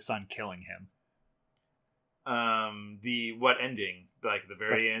afraid of his son killing him? The what ending? Like the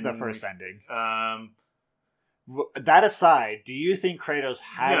very end? The first ending. That aside, do you think Kratos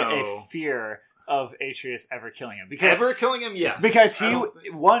had a fear of Atreus ever killing him? Ever killing him? Yes. Because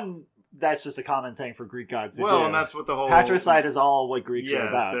that's just a common thing for Greek gods to do. Well, and that's what the whole... Patricide is all what Greeks are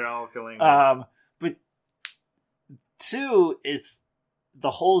about. Yes, they're all killing but two, it's the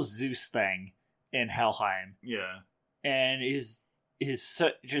whole Zeus thing in Helheim. Yeah. And his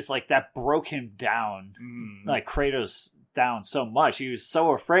just like that broke him down, like Kratos down so much. He was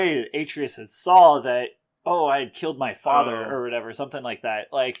so afraid that Atreus had saw that oh, I had killed my father Oh. or whatever, something like that.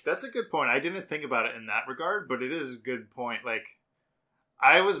 Like, That's a good point. I didn't think about it in that regard, but it is a good point. Like,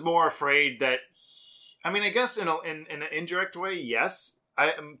 I was more afraid that. I mean, I guess in an indirect way, yes.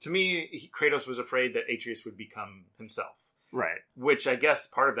 To me, Kratos was afraid that Atreus would become himself, right. which I guess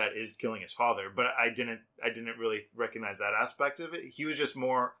part of that is killing his father. But I didn't really recognize that aspect of it. He was just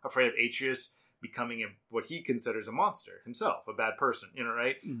more afraid of Atreus becoming what he considers a monster himself, a bad person,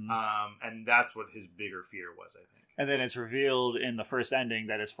 right? Mhm. And that's what his bigger fear was, I think. And then it's revealed in the first ending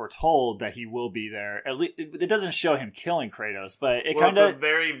that it's foretold that he will be there. At least it doesn't show him killing Kratos, but it kind It's a of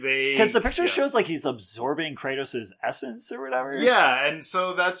very vague, because the picture yeah. shows like he's absorbing Kratos' essence or whatever. Yeah, and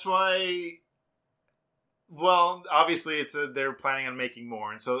so that's why. Well, obviously, they're planning on making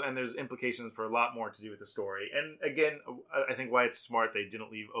more, and there's implications for a lot more to do with the story. And again, I think why it's smart they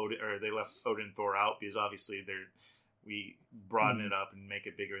didn't leave Odin, or they left Odin and Thor out, because obviously we broaden it up and make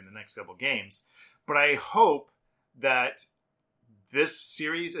it bigger in the next couple games. But I hope that this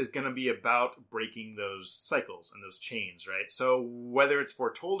series is going to be about breaking those cycles and those chains, right? So whether it's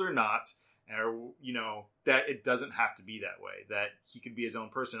foretold or not, or that it doesn't have to be that way, that he could be his own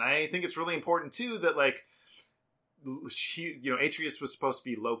person. I think it's really important too that Atreus was supposed to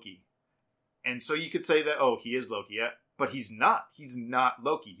be Loki, and so you could say that he is Loki, yeah, but he's not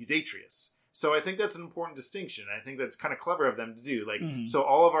Loki, he's Atreus. So I think that's an important distinction. I think that's kind of clever of them to do. So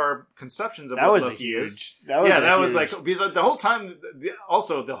all of our conceptions of that what was Loki is. That was like, because the whole time,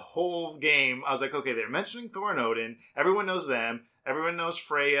 also the whole game, I was like, okay, they're mentioning Thor and Odin. Everyone knows them. Everyone knows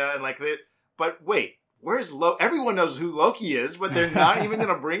Freya, and but wait, where's Loki? Everyone knows who Loki is, but they're not even going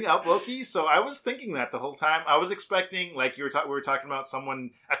to bring up Loki. So I was thinking that the whole time. I was expecting, like we were talking about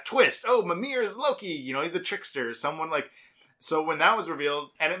a twist. Oh, Mimir is Loki. He's the trickster. Someone like. So when that was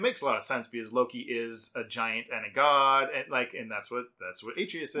revealed, and it makes a lot of sense because Loki is a giant and a god, and that's what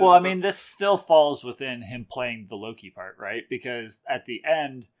Atreus is. Well, I mean, this still falls within him playing the Loki part, right? Because at the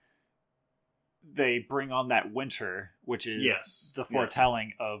end, they bring on that winter, which is the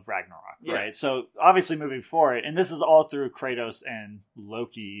foretelling of Ragnarok, right? So obviously moving forward, and this is all through Kratos and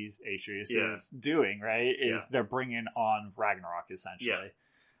Loki's Atreus' doing, right? They're bringing on Ragnarok essentially. Yeah.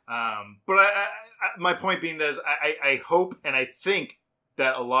 But my point being that I hope and I think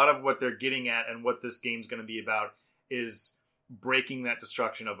that a lot of what they're getting at and what this game's going to be about is breaking that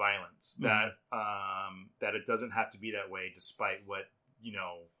destruction of violence. That it doesn't have to be that way, despite what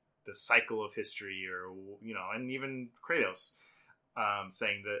the cycle of history, or and even Kratos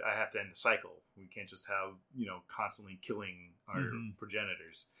saying that I have to end the cycle. We can't just have constantly killing our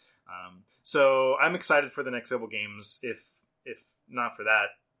progenitors. So I'm excited for the next couple games. If not for that,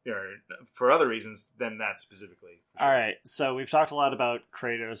 or for other reasons than that specifically. All right, so we've talked a lot about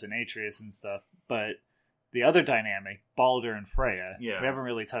Kratos and Atreus and stuff, but the other dynamic, Baldur and Freya, we haven't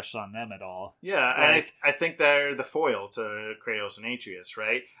really touched on them at all. Yeah, and I think they're the foil to Kratos and Atreus,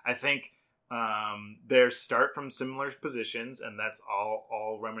 right? I think they start from similar positions, and that's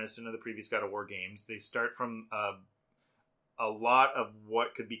all reminiscent of the previous God of War games. They start from a lot of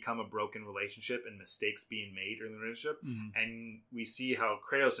what could become a broken relationship and mistakes being made in the relationship. And we see how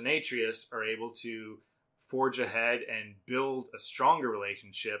Kratos and Atreus are able to forge ahead and build a stronger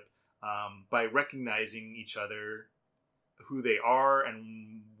relationship by recognizing each other, who they are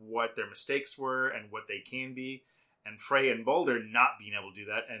and what their mistakes were and what they can be. And Freya and Baldur not being able to do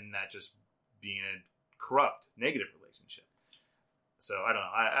that, and that just being a corrupt, negative relationship. So I don't know.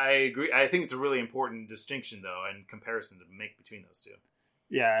 I agree. I think it's a really important distinction, though, and comparison to make between those two.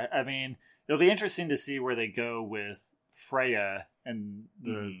 Yeah, I mean, it'll be interesting to see where they go with Freya and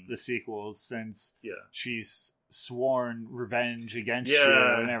the sequels, since she's sworn revenge against you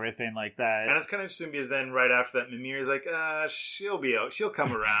and everything like that. And it's kind of interesting because then right after that, Mimir is like, she'll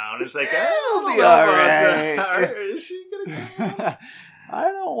come around. It's like, it'll be all right. Is she gonna come around? I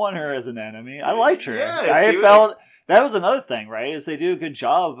don't want her as an enemy. I liked her. Yeah, I felt that was another thing, right? Is they do a good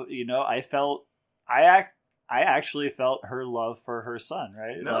job. I actually felt her love for her son,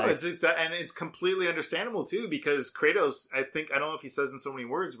 right? No, it's completely understandable too, because Kratos, I don't know if he says in so many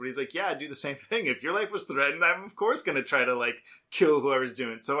words, but he's like, yeah, I'd do the same thing. If your life was threatened, I'm of course going to try to kill whoever's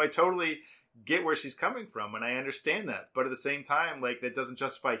doing it. So I totally get where she's coming from, and I understand that. But at the same time, that doesn't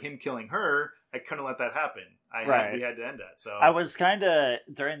justify him killing her. I couldn't let that happen. We had to end that. So I was kind of,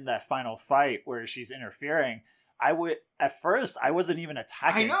 during that final fight where she's interfering, at first I wasn't even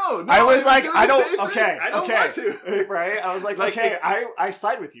attacking. I know. I was like, I don't want to. Right? I was like, okay, I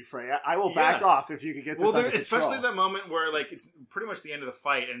side with you, Freya. I will back off if you could get this under control. Especially that moment where it's pretty much the end of the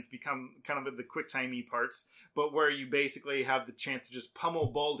fight, and it's become kind of the quick timey parts, but where you basically have the chance to just pummel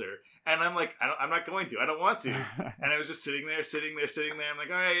Baldur. And I'm like, I'm not going to. I don't want to. And I was just sitting there. I'm like,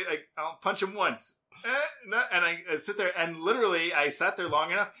 all right, I'll punch him once. And I sit there, and literally I sat there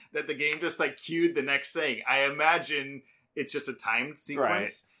long enough that the game just like cued the next thing. I imagine it's just a timed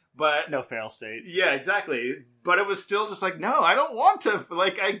sequence, but No fail state. yeah, exactly. But it was still just like, no, I don't want to.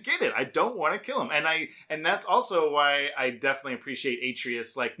 Like, I get it. I don't want to kill him, and that's also why I definitely appreciate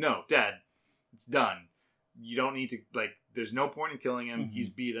Atreus. Like, no, Dad, it's done. You don't need to like. There's no point in killing him. He's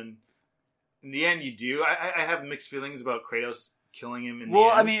beaten. In the end, you do. I have mixed feelings about Kratos killing him. In the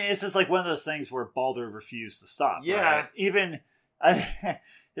end. I mean, it's just like one of those things where Baldur refused to stop. Yeah. Right? Even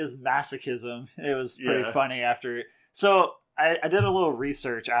his masochism. It was pretty funny after. So I did a little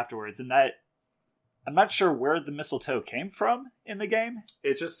research afterwards, and that I'm not sure where the mistletoe came from in the game.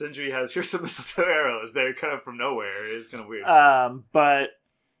 It's just Sindri has here's some mistletoe arrows. They're kind of from nowhere. It's kind of weird. But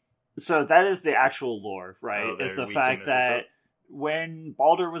so that is the actual lore, right? Oh, is the wheat fact and that mistletoe. when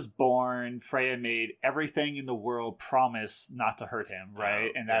Baldur was born, Freya made everything in the world promise not to hurt him,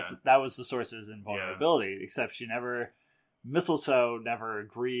 right? Oh, and that was the source of his invulnerability. Except mistletoe never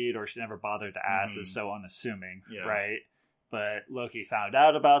agreed, or she never bothered to ask. Is so unassuming, right? But Loki found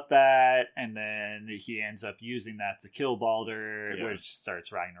out about that, and then he ends up using that to kill Baldur, which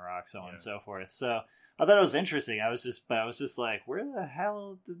starts Ragnarok, so on and so forth. So I thought it was interesting. I was just like, where the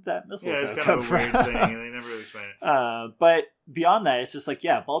hell did that mistletoe it's kind come of a from? weird thing, and they never really explain it. But beyond that, it's just like,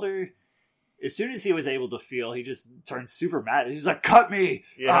 Baldur, as soon as he was able to feel, he just turned super mad. He's like, cut me!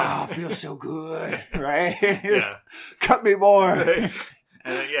 Yeah. I feel so good, right? Yeah. Cut me more!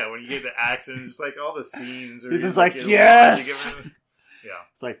 And then, when you get the axe, and it's just like all the scenes. He's just like, yes! Yeah.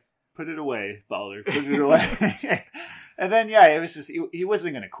 It's like, put it away, Baldur. Put it away. And then, it was just, he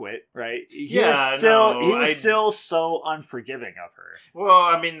wasn't going to quit, right? He was still so unforgiving of her. Well,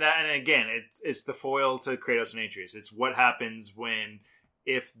 I mean, that, and again, it's the foil to Kratos and Atreus. It's what happens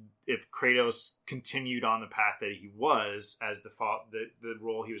if Kratos continued on the path that he was as the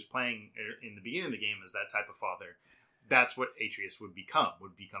role he was playing in the beginning of the game as that type of father. That's what Atreus would become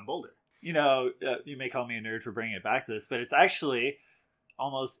Baldur. You you may call me a nerd for bringing it back to this, but it's actually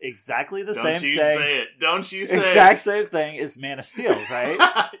almost exactly the same thing. Don't you say it. Exact same thing as Man of Steel, right?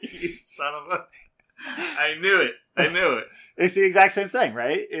 You son of a... I knew it. It's the exact same thing,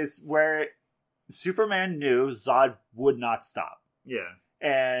 right? It's where Superman knew Zod would not stop. Yeah.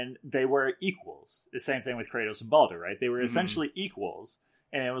 And they were equals. The same thing with Kratos and Baldur, right? They were essentially equals.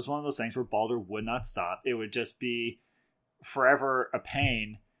 And it was one of those things where Baldur would not stop. It would just be forever a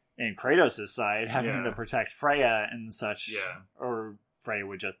pain in Kratos' side, having to protect Freya and such. Yeah. Or Freya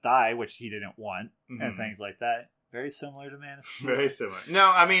would just die, which he didn't want, and things like that. Very similar to Man of Steel. Very similar. No,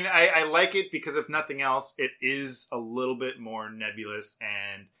 I mean, I like it because if nothing else, it is a little bit more nebulous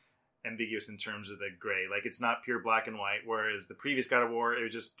and ambiguous in terms of the gray. Like, it's not pure black and white, whereas the previous God of War, it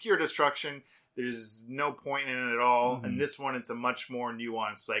was just pure destruction. There's no point in it at all. And this one, it's a much more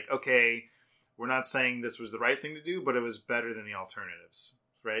nuanced, like, okay, we're not saying this was the right thing to do, but it was better than the alternatives,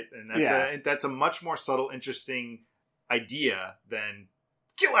 right? And that's a much more subtle, interesting idea than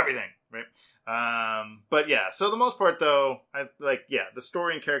kill everything, right? But so the most part, though, the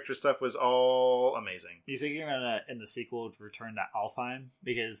story and character stuff was all amazing. Do you think you're gonna, in the sequel, return to Alfheim?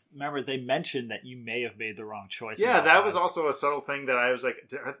 Because remember, they mentioned that you may have made the wrong choice. Yeah, that was also a subtle thing that I was like,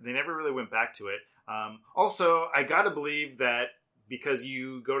 they never really went back to it. Also, I gotta believe that because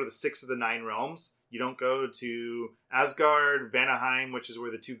you go to the 6 of the 9 realms, you don't go to Asgard, Vanaheim, which is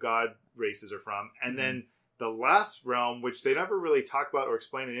where the 2 god races are from, and then the last realm, which they never really talk about or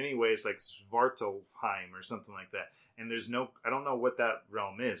explain in any way, is like Svartalfheim or something like that. And I don't know what that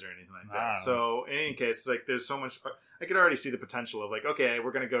realm is or anything like that. So in any case, like there's so much, I could already see the potential of like, okay,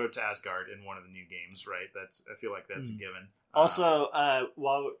 we're going to go to Asgard in one of the new games, right? I feel like that's a given. Also,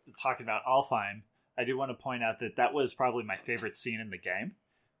 while we're talking about Alfheim, I do want to point out that was probably my favorite scene in the game.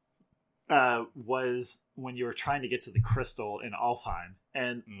 Was when you were trying to get to the crystal in Alfheim,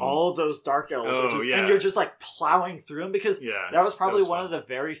 and all of those dark elves, and you're just like plowing through them, because that was probably one of the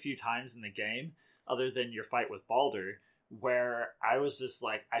very few times in the game, other than your fight with Baldur, where I was just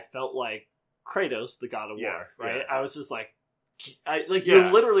like, I felt like Kratos, the God of War, right? I was just like,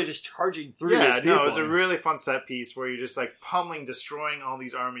 you're literally just charging through these people. No, it was a really fun set piece where you're just like pummeling, destroying all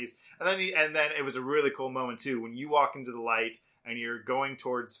these armies, and then it was a really cool moment too when you walk into the light and you're going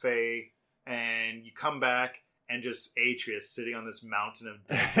towards Faye. And you come back and just Atreus sitting on this mountain of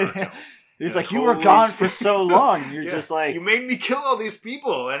dead dark elves. He's like, you were gone for so long. And you're just like, you made me kill all these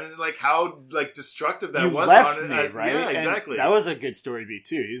people, and like how like destructive that was. Left on me, it. Right? Yeah, exactly. And that was a good story beat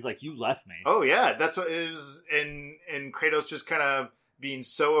too. He was like, you left me. Oh yeah, that's what it was. And Kratos just kind of being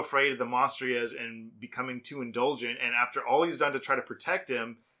so afraid of the monster he is and becoming too indulgent. And after all he's done to try to protect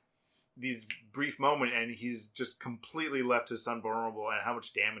him, these brief moment, and he's just completely left his son vulnerable, and how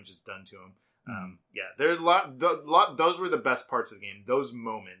much damage is done to him. Yeah, there are a lot. Those were the best parts of the game. Those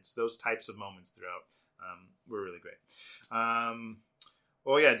moments, those types of moments throughout, were really great.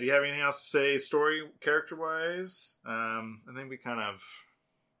 Well, yeah. Do you have anything else to say, story, character wise? I think we kind of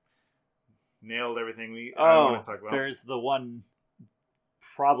nailed everything we want to talk about. There's the one,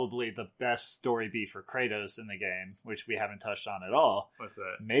 probably the best story beat for Kratos in the game, which we haven't touched on at all. What's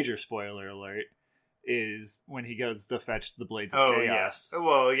that? Major spoiler alert. Is when he goes to fetch the Blades of Chaos. Yes.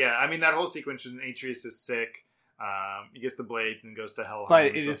 Well, yeah. I mean, that whole sequence when Atreus is sick, he gets the blades and goes to Helheim. But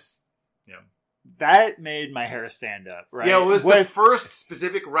it is... Yeah. That made my hair stand up, right? Yeah, it was the first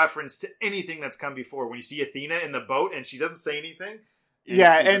specific reference to anything that's come before. When you see Athena in the boat and she doesn't say anything.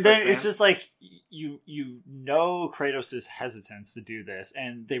 And then it's just like, you know Kratos' hesitance to do this,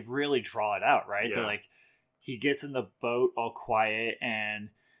 and they really draw it out, right? Yeah. They're like, he gets in the boat all quiet, and...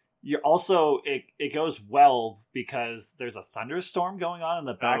 You also it goes well because there's a thunderstorm going on in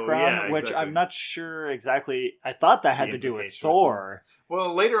the background, which I'm not sure exactly. I thought that had to do with Thor.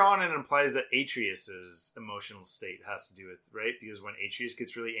 Well, later on it implies that Atreus's emotional state has to do with, right? Because when Atreus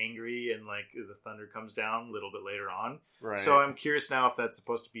gets really angry and like the thunder comes down a little bit later on. Right. So I'm curious now if that's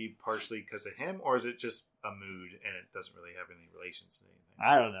supposed to be partially because of him, or is it just a mood and it doesn't really have any relations to anything?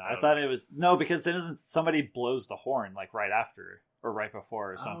 I don't know. I thought it was because then isn't somebody blows the horn like right after. Or right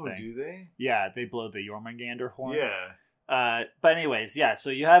before or something. Oh, do they? Yeah, they blow the Jormungandr horn. Yeah. But anyways, yeah, so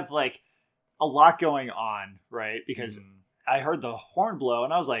you have like a lot going on, right? Because I heard the horn blow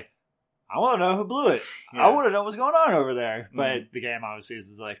and I was like, I want to know who blew it. Yeah. I want to know what's going on over there. But the game obviously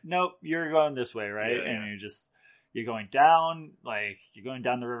is like, nope, you're going this way, right? Yeah, and you're going down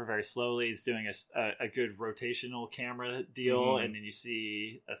the river very slowly. It's doing a good rotational camera deal. And then you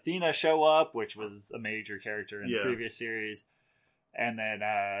see Athena show up, which was a major character in the previous series. And then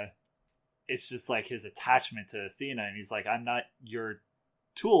it's just like his attachment to Athena, and he's like, I'm not your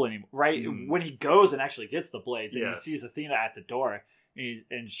tool anymore, right? When he goes and actually gets the blades, and he sees Athena at the door,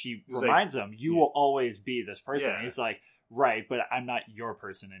 and she reminds him, you will always be this person. And he's like, right, but I'm not your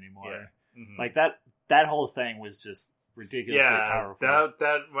person anymore. Yeah. Like that whole thing was just ridiculously powerful.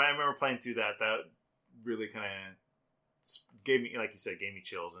 That when I remember playing through that really kind of gave me, like you said, gave me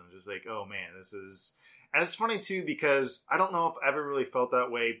chills, and just like, oh man, this is... And it's funny too because I don't know if I ever really felt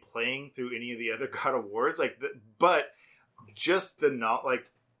that way playing through any of the other God of Wars, but just the not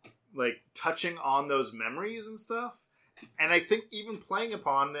like touching on those memories and stuff. And I think even playing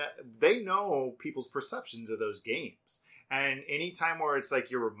upon that, they know people's perceptions of those games. And anytime where it's like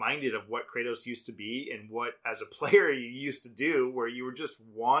you're reminded of what Kratos used to be and what as a player you used to do, where you were just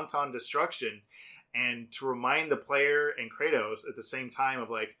wanton destruction, and to remind the player and Kratos at the same time of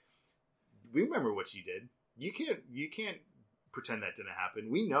like, we remember what you did. You can't pretend that didn't happen.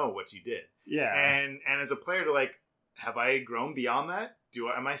 We know what you did. Yeah. And as a player to like, have I grown beyond that?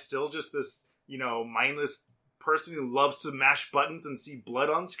 Am I still just this, mindless person who loves to mash buttons and see blood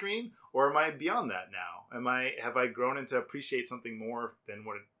on screen? Or am I beyond that now? Have I grown into appreciate something more than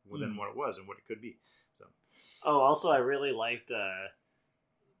what it was and what it could be? So. Oh, also I really liked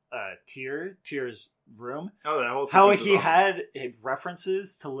Tyr's room. Oh, that whole how he awesome. Had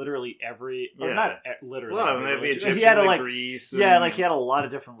references to literally every, or not literally. A lot of them. Egyptian, he had Greece. And, like he had a lot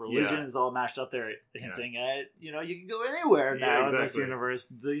of different religions all mashed up there, hinting at you can go anywhere now in this universe.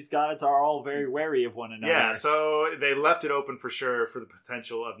 These gods are all very wary of one another. Yeah, so they left it open for sure for the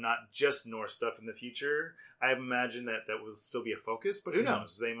potential of not just Norse stuff in the future. I imagine that will still be a focus, but who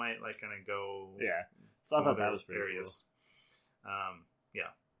knows? They might like kind of go. Yeah, so I thought that was pretty areas. Cool.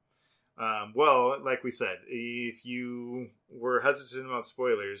 Well, like we said, if you were hesitant about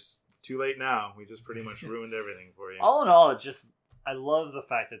spoilers, too late now. We just pretty much ruined everything for you. All in all, it's just, I love the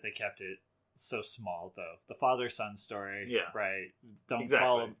fact that they kept it so small, though. The father-son story, right? Don't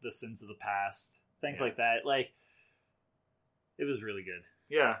follow the sins of the past. Things like that. Like, it was really good.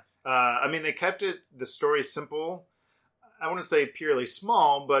 Yeah. I mean, they kept the story simple. I wouldn't say purely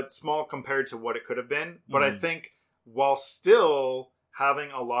small, but small compared to what it could have been. But I think while still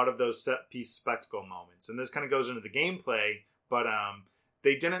having a lot of those set piece spectacle moments, and this kind of goes into the gameplay, but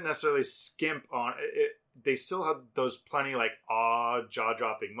they didn't necessarily skimp on it. They still had those plenty like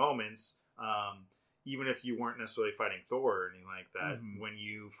jaw-dropping moments, even if you weren't necessarily fighting Thor or anything like that. When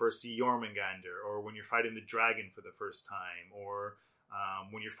you first see Jormungandr, or when you're fighting the dragon for the first time, or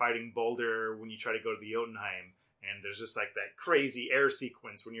when you're fighting Baldur when you try to go to the Jotunheim. And there's just like that crazy air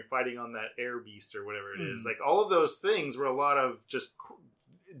sequence when you're fighting on that air beast or whatever it is. Like all of those things were a lot of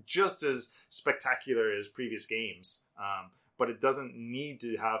just as spectacular as previous games. But it doesn't need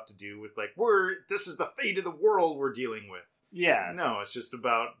to have to do with like, this is the fate of the world we're dealing with. Yeah. No, it's just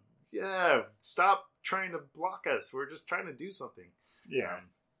about, stop trying to block us. We're just trying to do something. Yeah.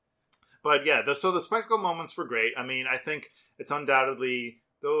 But yeah, so the spectacle moments were great. I mean, I think it's undoubtedly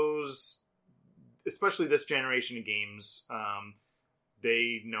those, especially this generation of games,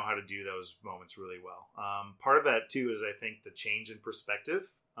 they know how to do those moments really well. Part of that too is I think the change in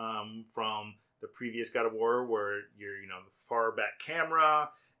perspective from the previous God of War, where you're the far back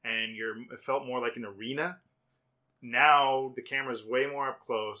camera and it felt more like an arena. Now the camera is way more up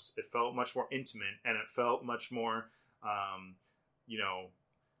close. It felt much more intimate, and it felt much more,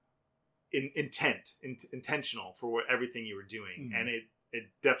 intentional for everything you were doing, and it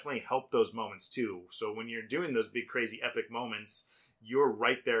definitely helped those moments too. So when you're doing those big, crazy, epic moments, you're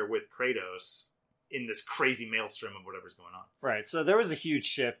right there with Kratos in this crazy maelstrom of whatever's going on. Right. So there was a huge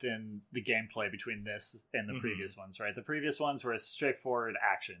shift in the gameplay between this and the previous ones, right? The previous ones were a straightforward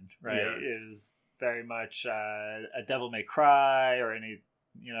action, right? Yeah. It was very much a Devil May Cry or any,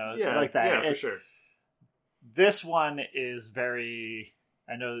 like that. Yeah, for sure. This one is very...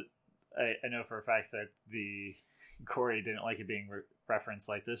 I know for a fact that the Corey didn't like it being referenced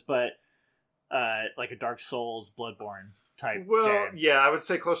like this, but like a Dark Souls, Bloodborne type game. Yeah, I would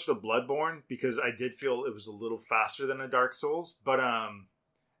say closer to Bloodborne, because I did feel it was a little faster than a Dark Souls, but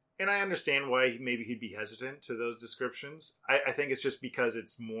and I understand why maybe he'd be hesitant to those descriptions. I think it's just because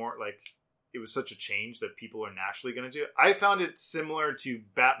it's more like it was such a change that people are naturally going to do it. I found it similar to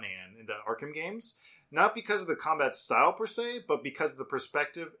Batman in the Arkham games, not because of the combat style per se, but because of the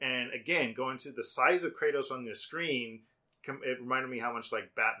perspective, and again, going to the size of Kratos on the screen. It reminded me how much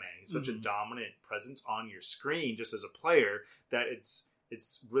like Batman. He's such a dominant presence on your screen just as a player that it's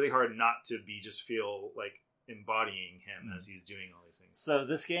really hard not to just feel like embodying him as he's doing all these things. So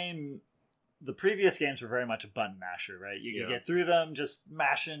this game, the previous games were very much a button masher, right? You can get through them just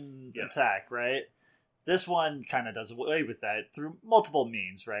mashing attack, right? This one kind of does away with that through multiple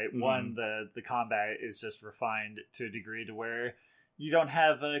means, right? One, the combat is just refined to a degree to where you don't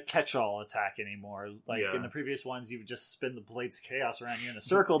have a catch-all attack anymore. Like in the previous ones, you would just spin the blades of chaos around you in a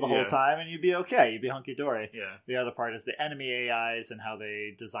circle the whole time, and you'd be okay. You'd be hunky-dory. Yeah. The other part is the enemy AIs and how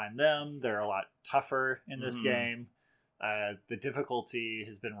they design them. They're a lot tougher in this game. The difficulty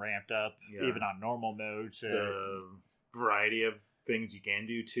has been ramped up, even on normal mode. The variety of things you can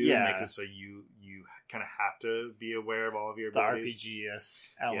do, too, makes it so you kind of have to be aware of all of your abilities. The RPG-esque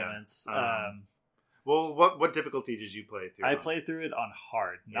elements. Well, what difficulty did you play through? I played through it on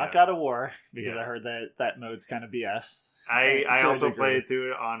hard, not God of War, because I heard that mode's kind of BS. I also played through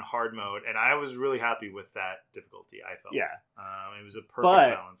it on hard mode, and I was really happy with that difficulty, I felt. Yeah. It was a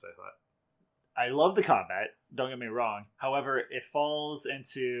perfect balance, I thought. I love the combat, don't get me wrong. However, it falls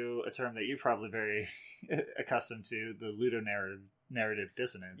into a term that you're probably very accustomed to, the ludonarrative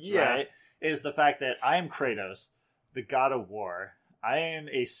dissonance, right? Is the fact that I am Kratos, the God of War. I am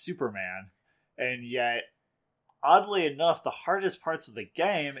a Superman. And yet, oddly enough, the hardest parts of the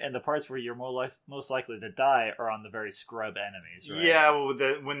game and the parts where you're most likely to die are on the very scrub enemies, right? Yeah, well,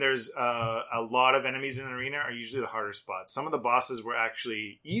 when there's a lot of enemies in an arena are usually the harder spots. Some of the bosses were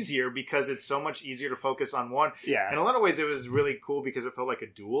actually easier because it's so much easier to focus on one. Yeah. In a lot of ways, it was really cool because it felt like a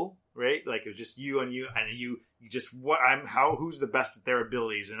duel, right? Like it was just you and you just who's the best at their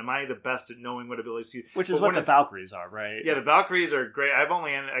abilities, and am I the best at knowing what abilities to... Which is what the Valkyries are, right? Yeah, the Valkyries are great. I've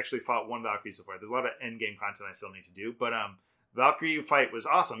only actually fought one Valkyrie so far. There's a lot of end game content I still need to do, but Valkyrie fight was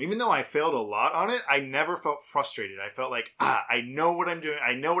awesome. Even though I failed a lot on it, I never felt frustrated. I felt like, I know what I'm doing.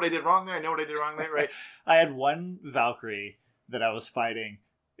 I know what I did wrong there. I know what I did wrong there, right? I had one Valkyrie that I was fighting.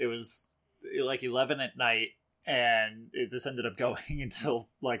 It was like 11 at night, and this ended up going until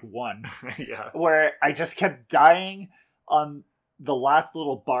like 1. Where I just kept dying on the last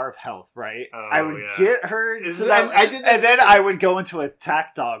little bar of health, right? I would get her to that, I did that, and then I would go into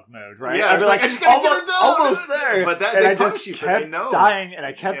attack dog mode, right? Yeah, I'd be like, I just gotta get her done. Almost there. But and they I punish just you kept dying, and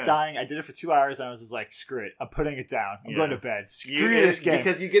I kept dying. I did it for 2 hours, and I was just like, screw it. I'm putting it down. I'm going to bed. Screw this game.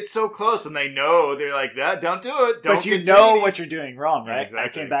 Because you get so close, and they know. They're like, don't do it. But you know what you're doing wrong, right? Exactly.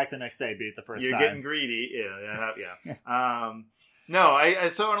 I came back the next day, beat it the first time. You're getting greedy. Yeah. No, I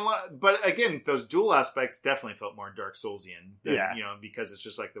saw in a lot, but again, those dual aspects definitely felt more Dark Soulsian. Because it's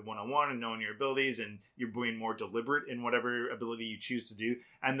just like the one-on-one and knowing your abilities, and you're being more deliberate in whatever ability you choose to do.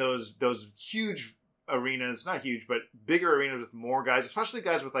 And those huge arenas, not huge, but bigger arenas with more guys, especially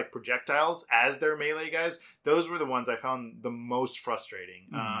guys with like projectiles as their melee guys. Those were the ones I found the most frustrating.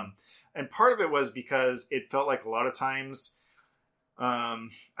 And part of it was because it felt like a lot of times,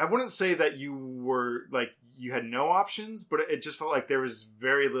 I wouldn't say that you were like, you had no options, but it just felt like there was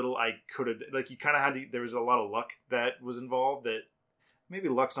very little I could have, like you kind of had to, there was a lot of luck that was involved. That maybe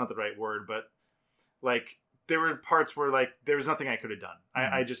luck's not the right word, but like there were parts where like there was nothing I could have done.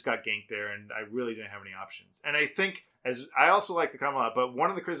 Mhm. I just got ganked there, and I really didn't have any options. And I think as I also like the combo a lot, but one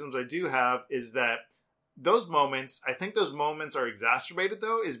of the criticisms I do have is that those moments, I think those moments are exacerbated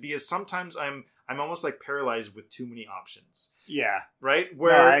though, is because sometimes I'm almost like paralyzed with too many options, Yeah. right? No,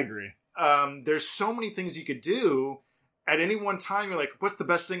 Where I agree. there's so many things you could do at any one time. You're like, what's the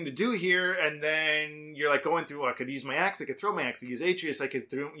best thing to do here? And then you're like going through, I could use my axe, I could throw my axe, I could use Atreus, I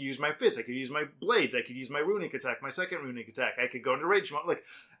could use my fist, I could use my blades, I could use my runic attack, my second runic attack, I could go into rage mode. Like,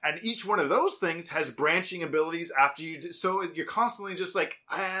 and each one of those things has branching abilities after you do, so you're constantly just like,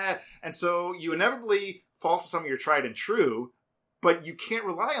 and so you inevitably fall to some of your tried and true, but you can't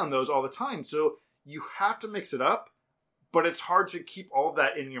rely on those all the time. So you have to mix it up, but it's hard to keep all of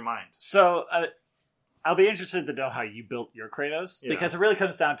that in your mind. So I'll be interested to know how you built your Kratos, because it really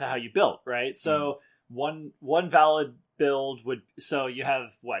comes down to how you built, right? So one valid build would, so you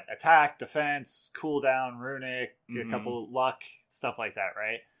have what, attack, defense, cooldown, runic, a couple luck, stuff like that,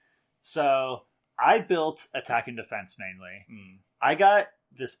 right? So I built attack and defense mainly. I got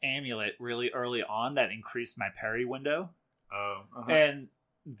this amulet really early on that increased my parry window. And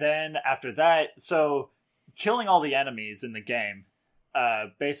then after that, so killing all the enemies in the game,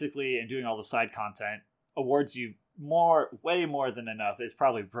 basically, and doing all the side content awards you way more than enough. It's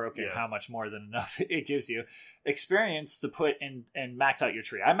probably broken how much more than enough it gives you experience to put in and max out your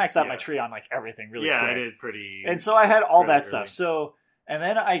tree. I maxed out my tree on like everything really quick. I did pretty. And so I had all that early. stuff. So, and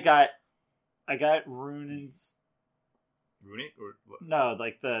then I got runes. Runic or No,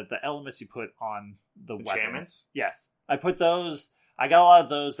 like the elements you put on the weapons. enchantments? Yes, I put those. I got a lot of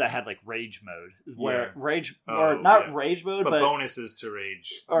those that had like rage mode, where rage or not rage mode, but bonuses to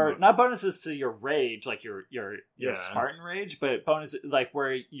rage, or not bonuses to your rage, like your Spartan rage, but bonus like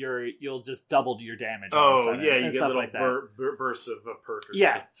where you'll just double your damage. All of a sudden, you and get stuff little like that. bursts of a perk. Or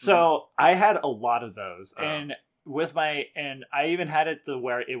Yeah, something. so I had a lot of those, and with and I even had it to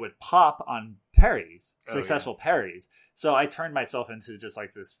where it would pop on parries, successful parries. So I turned myself into just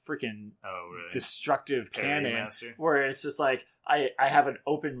like this freaking destructive cannon, master. where it's just like I have an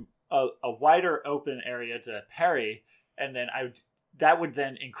open, a wider open area to parry, and then that would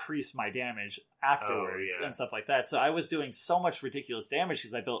then increase my damage afterwards and stuff like that. So I was doing so much ridiculous damage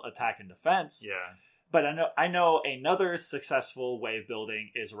because I built attack and defense. Yeah. But I know another successful way of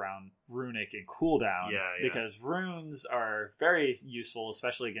building is around runic and cooldown. Because runes are very useful,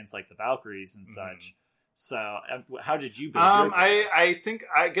 especially against like the Valkyries and such. So how did you build your Kratos?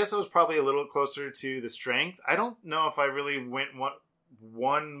 I guess I was probably a little closer to the strength. I don't know if I really went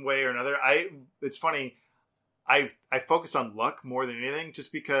one way or another. It's funny. I focused on luck more than anything,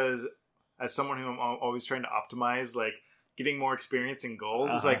 just because as someone who I'm always trying to optimize, like getting more experience in gold,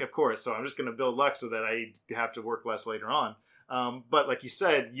 it's like, of course, so I'm just going to build luck so that I have to work less later on. But like you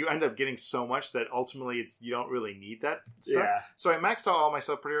said, you end up getting so much that ultimately you don't really need that stuff. Yeah. So I maxed out all my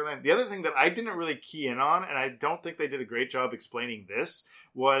stuff pretty early on. The other thing that I didn't really key in on, and I don't think they did a great job explaining this,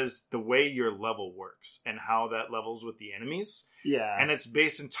 was the way your level works and how that levels with the enemies. Yeah. And it's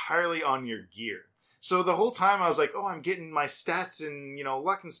based entirely on your gear. So the whole time I was like, oh, I'm getting my stats and,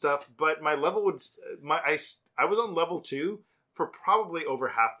 luck and stuff, but my level I was on level 2 for probably over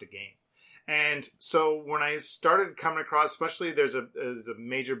half the game. And so when I started coming across, especially there's a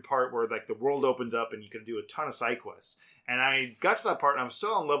major part where like the world opens up and you can do a ton of side quests. And I got to that part and I was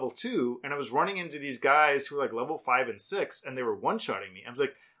still on level 2 and I was running into these guys who were like level 5 and 6 and they were one-shotting me. I was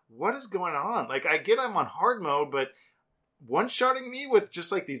like, what is going on? Like I get I'm on hard mode, but one-shotting me with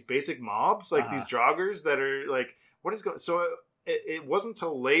just like these basic mobs, like these joggers that are like, what is going? So it wasn't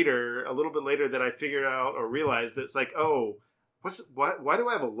till later, a little bit later, that I figured out or realized that it's like, oh, why do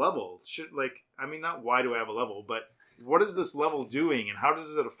I have a level? Not why do I have a level, but what is this level doing and how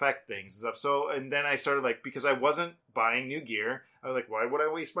does it affect things and stuff? So, and then I started like, because I wasn't buying new gear, I was like, why would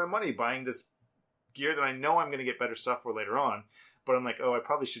I waste my money buying this gear that I know I'm going to get better stuff for later on? But I'm like, oh, I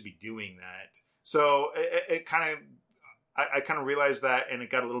probably should be doing that. So it kind of, I kind of realized that, and it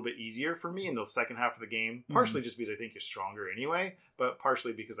got a little bit easier for me in the second half of the game, partially just because I think you're stronger anyway, but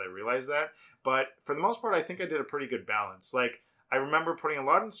partially because I realized that. But for the most part, I think I did a pretty good balance. Like, I remember putting a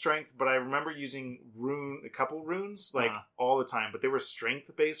lot in strength, but I remember using a couple runes, like, all the time. But they were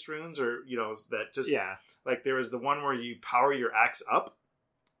strength-based runes, or, that just, like, there was the one where you power your axe up.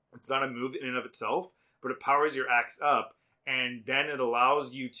 It's not a move in and of itself, but it powers your axe up, and then it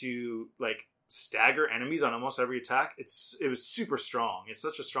allows you to, like, stagger enemies on almost every attack. It was super strong. It's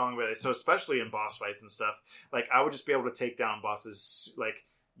such a strong ability. So especially in boss fights and stuff, like I would just be able to take down bosses. Like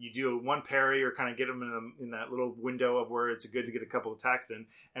you do one parry or kind of get them in that little window of where it's good to get a couple attacks in,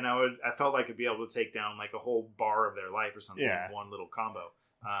 and I felt like I'd be able to take down like a whole bar of their life or something in one little combo.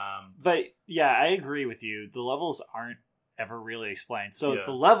 But yeah, I agree with you. The levels aren't ever really explained. So Yeah.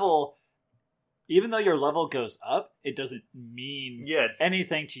 the level, even though your level goes up, it doesn't mean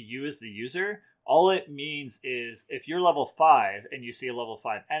anything to you as the user. All it means is if you're level 5 and you see a level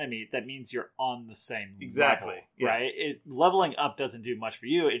 5 enemy, that means you're on the same level, right? Leveling up doesn't do much for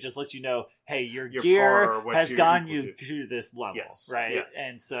you. It just lets you know, hey, your gear has gotten you to this level, right? Yeah.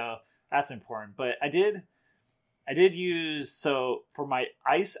 And so that's important. But I did use, so for my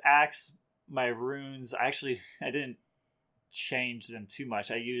ice axe, my runes, I didn't change them too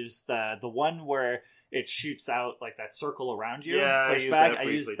much. I used the one where it shoots out like that circle around you. Yeah, I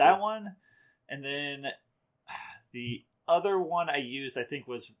used that one. And then the other one I used, I think,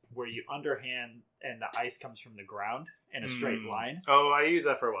 was where you underhand and the ice comes from the ground in a straight line. Oh, I used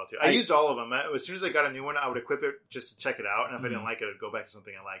that for a while too. I used all of them. As soon as I got a new one, I would equip it just to check it out. And if I didn't like it, I'd go back to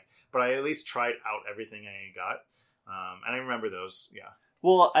something I liked. But I at least tried out everything I got. And I remember those, yeah.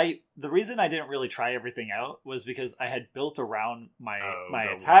 Well, the reason I didn't really try everything out was because I had built around my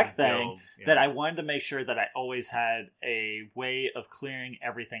attack thing that I wanted to make sure that I always had a way of clearing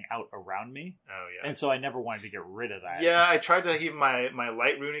everything out around me. Oh yeah. And so I never wanted to get rid of that. Yeah, I tried to keep my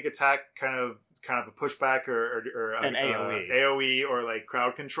light runic attack kind of a pushback or an AoE or like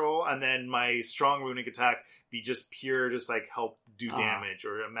crowd control, and then my strong runic attack be just pure, just like help do damage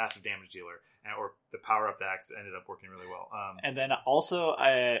or a massive damage dealer. Or the power up the axe ended up working really well. And then also,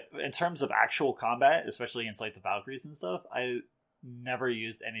 in terms of actual combat, especially against like the Valkyries and stuff, I never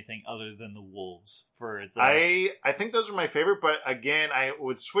used anything other than the wolves for the. I think those are my favorite, but again, I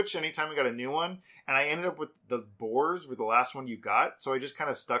would switch anytime we got a new one, and I ended up with the boars with the last one you got, so I just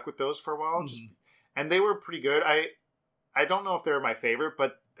kind of stuck with those for a while, and they were pretty good. I don't know if they're my favorite,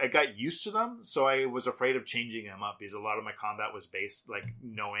 but I got used to them, so I was afraid of changing them up because a lot of my combat was based like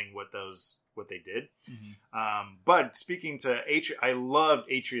knowing what they did. But speaking to Atreus, I loved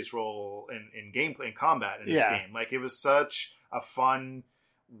Atreus' role in gameplay and combat in this game. Like it was such a fun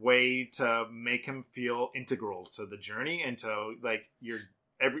way to make him feel integral to the journey and to like your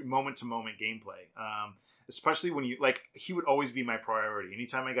every moment to moment gameplay. Especially when he would always be my priority.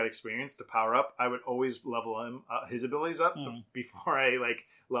 Anytime I got experience to power up, I would always level him his abilities up before I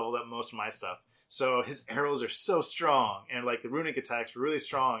leveled up most of my stuff. So his arrows are so strong, and like the runic attacks were really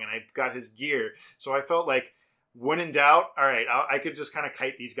strong, and I got his gear. So I felt like when in doubt, all right, I could just kind of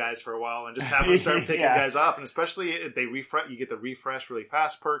kite these guys for a while and just have them start picking guys off. And especially if they refresh, you get the refresh really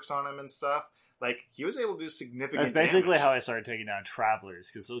fast perks on him and stuff. Like, he was able to do significant That's basically damage. how I started taking down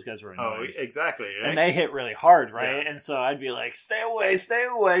Travelers, because those guys were annoying. Oh, exactly. Right? And they hit really hard, right? Yeah. And so I'd be like, stay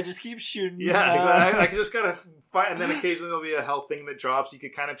away, just keep shooting. Yeah, exactly. I could just kind of fight, and then occasionally there'll be a health thing that drops. You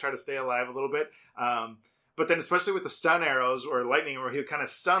could kind of try to stay alive a little bit. But then especially with the stun arrows or lightning, where he'll kind of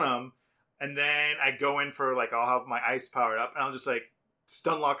stun them, and then I go in for, like, I'll have my ice powered up, and I'll just, like,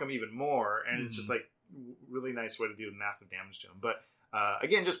 stun lock him even more. And it's just, like, really nice way to do massive damage to him. But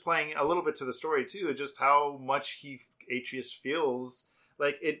again, just playing a little bit to the story too, just how much Atreus feels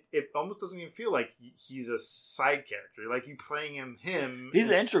like it almost doesn't even feel like he's a side character. Like you playing him, he's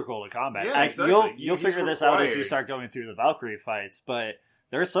integral to combat. Yeah, exactly. You'll figure this out as you start going through the Valkyrie fights. But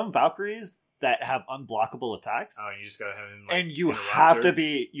there are some Valkyries that have unblockable attacks. Oh, you just gotta have him, and you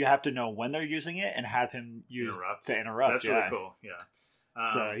have to know when they're using it and have him use to interrupt. That's really cool. Yeah.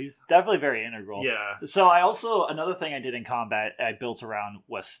 So he's definitely very integral. Yeah. So another thing I did in combat I built around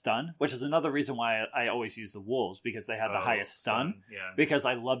was stun, which is another reason why I always use the wolves, because they had the highest stun. Yeah. Because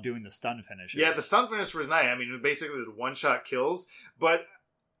I love doing the stun finishes. Yeah, the stun finish was nice. I mean, basically the one-shot kills, but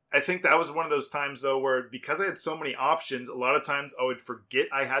I think that was one of those times though where because I had so many options, a lot of times I would forget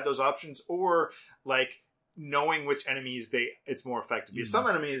I had those options, or like knowing which enemies it's more effective. Because some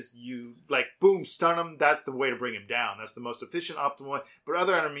enemies you like boom stun them, that's the way to bring them down, that's the most efficient optimal way. But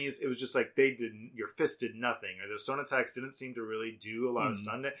other enemies it was just like your fist did nothing, or the stun attacks didn't seem to really do a lot of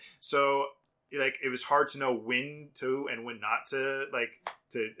stun. So like it was hard to know when to and when not to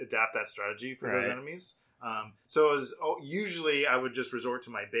adapt that strategy for those enemies. So it was usually I would just resort to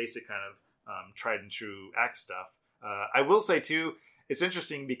my basic kind of tried and true axe stuff. I will say too, it's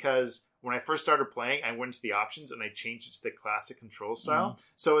interesting because when I first started playing, I went into the options and I changed it to the classic control style.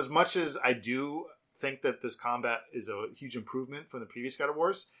 So as much as I do think that this combat is a huge improvement from the previous God of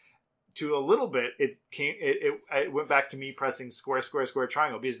Wars, to a little bit, it went back to me pressing square, square, square,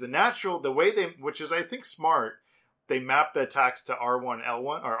 triangle. Because the way which is I think smart, they map the attacks to R1,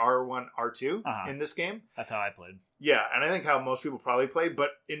 L1, or R1, R2 in this game. That's how I played. Yeah, and I think how most people probably played, but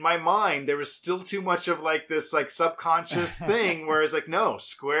in my mind, there was still too much of like this like subconscious thing where it's like, no,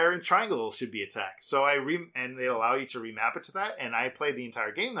 square and triangle should be attacked. So and they allow you to remap it to that, and I played the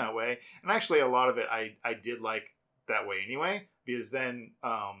entire game that way. And actually, a lot of it I did like that way anyway. because then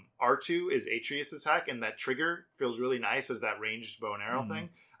R2 is Atreus' attack, and that trigger feels really nice as that ranged bow and arrow thing.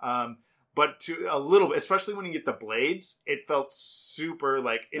 But to a little bit, especially when you get the blades, it felt super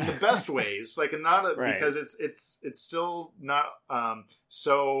like in the best ways, like not Right. because it's still not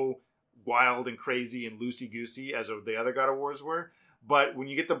so wild and crazy and loosey goosey as the other God of Wars were. But when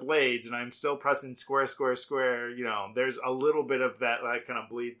you get the blades, and I'm still pressing square, you know, there's a little bit of that like kind of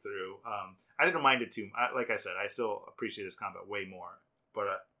bleed through. I didn't mind it too. Like I said, I still appreciate this combat way more. But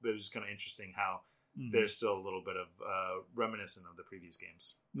it was just kind of interesting how there's still a little bit of reminiscent of the previous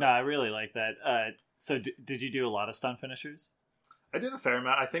games. No, I really like that. So did you do a lot of stun finishers? I did a fair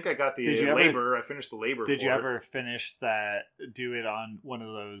amount. I think I got the Did you ever- labor. I finished the labor. Did for you it. ever finish that? Do it on one of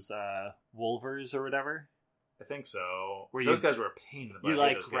those wolvers or whatever? I think so. Where those you- guys were a pain in the butt. You I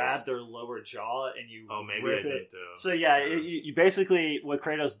hate like those grab guys. their lower jaw and you Oh, maybe rip I did it. too. So yeah, you basically what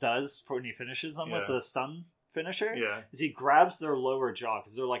Kratos does when he finishes them with Yeah. the stun finisher Yeah. is he grabs their lower jaw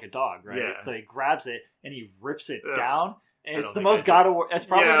because they're like a dog, right? Yeah. So he grabs it and he rips it Ugh. down. I And it's don't the think most I God of War. It's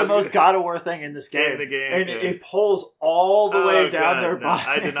probably Yeah, I the was most gonna- God of War thing in this game. In the game, and yeah. it pulls all the way down God, their no, body.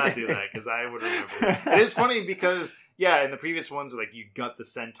 I did not do that because I would remember. It is funny because in the previous ones, like you got the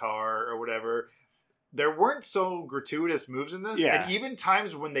centaur or whatever, there weren't so gratuitous moves in this. Yeah. And even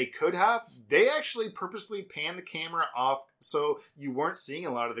times when they could have, they actually purposely panned the camera off so you weren't seeing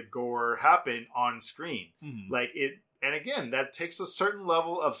a lot of the gore happen on screen. Mhm. Like it, and again, that takes a certain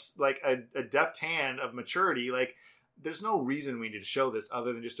level of like a deft hand of maturity. Like, there's no reason we need to show this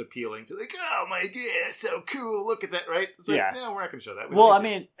other than just appealing to like, oh my god, it's so cool, look at that, right? It's like, Yeah. we're not going to show that. We Well, don't I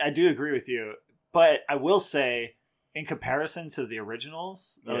need to. mean, I do agree with you, but I will say, in comparison to the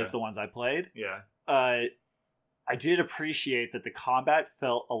originals, at Yeah. least the ones I played, Yeah. I did appreciate that the combat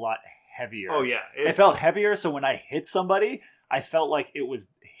felt a lot heavier. Oh yeah. It felt heavier, so when I hit somebody, I felt like it was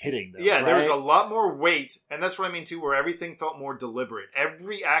hitting them. Yeah, there was a right? lot more weight, and that's what I mean too, where everything felt more deliberate.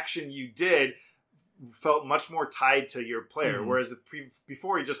 Every action you did felt much more tied to your player, Mhm. whereas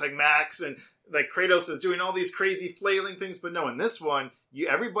before you just like Max and like Kratos is doing all these crazy flailing things, but no, in this one,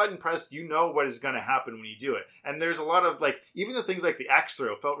 every button pressed, you know what is going to happen when you do it. And there's a lot of like, even the things like the axe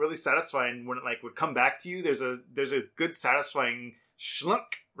throw felt really satisfying when it like would come back to you. There's a good satisfying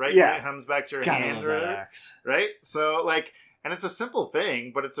schlunk, right? Yeah. When it comes back to your Gotta hand, love that right? axe. Right? So like, and it's a simple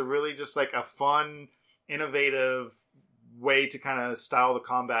thing, but it's a really just like a fun, innovative way to kind of style the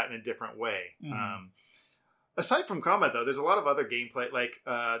combat in a different way. Mhm. Aside from combat, though, there's a lot of other gameplay, like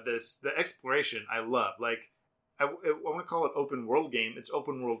the exploration. I love. Like I want to call it open world game. It's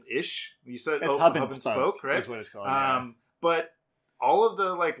open world ish. You said It's hub hub and spoke, right? is what it's called. Yeah. But all of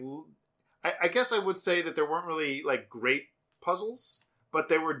the like, I guess I would say that there weren't really like great puzzles, but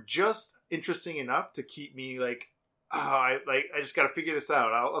they were just interesting enough to keep me like, I just got to figure this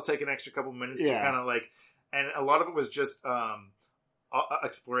out. I'll take an extra couple minutes to Yeah. kind of like, and a lot of it was just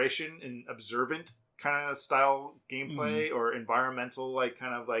exploration and observant kind of style gameplay Mm-hmm. or environmental, like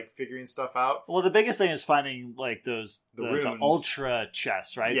kind of like figuring stuff out. Well, the biggest thing is finding like those The the runes. ultra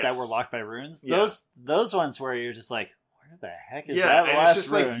chests, right? Yes. That were locked by runes. Yeah. Those ones where you're just like, where the heck is Yeah, that and last it's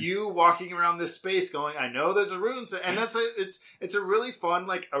just rune? like you walking around this space going, I know there's a rune, and that's it's a really fun,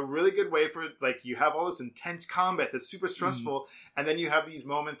 like a really good way for like you have all this intense combat that's super stressful, and then you have these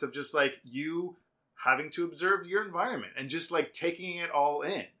moments of just like you having to observe your environment and just like taking it all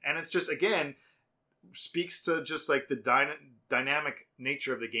in, and it's just again speaks to just like the dynamic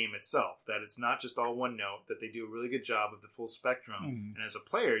nature of the game itself, that it's not just all one note, that they do a really good job of the full spectrum. Mhm. And as a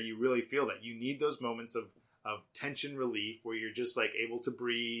player, you really feel that you need those moments of tension relief where you're just like able to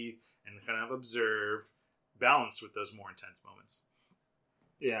breathe and kind of observe, balanced with those more intense moments.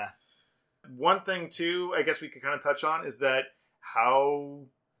 Yeah. One thing too, I guess we could kind of touch on is that how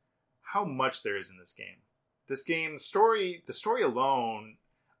much there is in this game. This game the story alone,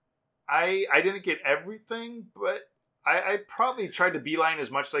 I didn't get everything, but I probably tried to beeline as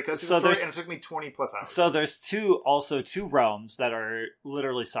much as I could through So the story, there's- and it took me 20 plus hours. So there's two realms that are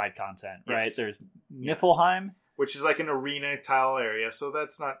literally side content, right? Yes. There's Niflheim which is like an arena tile area, so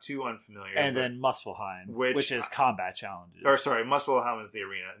that's not too unfamiliar. and but- then Muspelheim, Which- which is combat challenges. or sorry, Muspelheim is the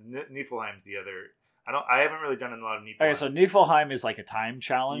arena. Niflheim's the other. I haven't really done a lot of Niflheim. Okay, so Niflheim is like a time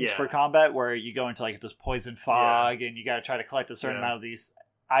challenge Yeah. for combat where you go into like this poison fog and you got to try to collect a certain Yeah. amount of these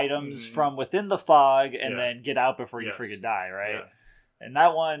items Mhm. from within the fog and Yeah. then get out before you Yes. freaking die, right? Yeah. And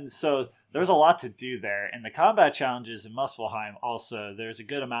that one, so there's a lot to do there. And the combat challenges in Muspelheim also, there's a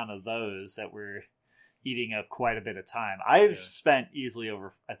good amount of those that were eating up quite a bit of time. I've Yeah. spent easily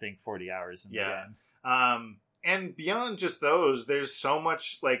over, I think, 40 hours in Yeah. the game. And beyond just those, there's so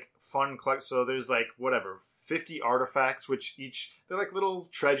much like fun collect. So there's like 50 artifacts, which they're like little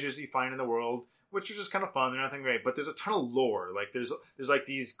treasures you find in the world, which are just kind of fun. They're nothing great, but there's a ton of lore. Like there's like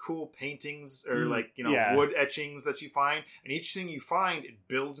these cool paintings or like wood etchings that you find, and each thing you find it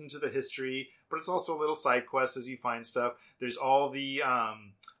builds into the history. But it's also a little side quest as you find stuff. There's all the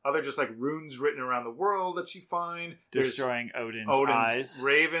other just like runes written around the world that you find. Destroying Odin's eyes.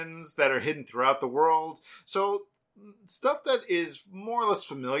 Ravens that are hidden throughout the world. So stuff that is more or less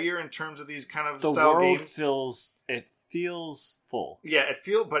familiar in terms of these kind of style games. Feels full. Yeah,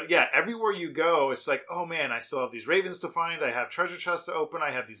 everywhere you go, it's like, oh man, I still have these ravens to find. I have treasure chests to open.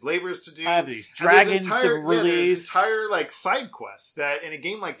 I have these labors to do. I have these dragons to release. There's entire like side quests that in a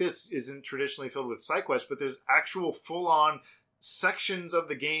game like this isn't traditionally filled with side quests, but there's actual full on sections of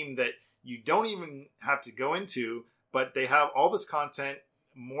the game that you don't even have to go into, but they have all this content,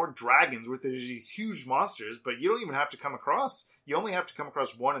 more dragons with there's these huge monsters, but you don't even have to come across. You only have to come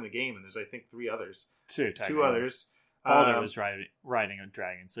across one in the game, and there's I think three others. Two others. Baldur was riding a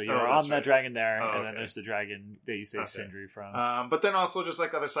dragon, so you're on that dragon there, and then okay. there's the dragon that you save Sindri from. But then also just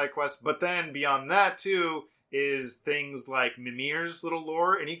like other side quests. But then beyond that too is things like Mimir's little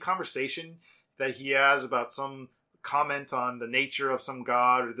lore. Any conversation that he has about some comment on the nature of some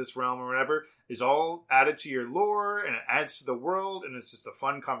god or this realm or whatever is all added to your lore, and it adds to the world, and it's just a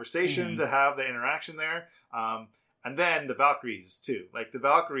fun conversation to have the interaction there. And then the Valkyries too. Like the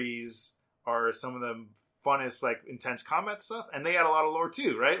Valkyries are some of the funnest, like intense combat stuff, and they add a lot of lore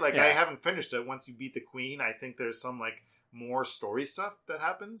too, right? Like I haven't finished it. Once you beat the queen, I think there's some like more story stuff that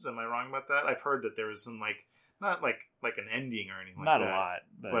happens. Am I wrong about that? I've heard that there was some like not like an ending or anything not like that. Not a lot,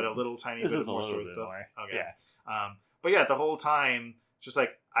 but a little tiny bit of more story stuff. More. Okay. Yeah. But yeah, the whole time, just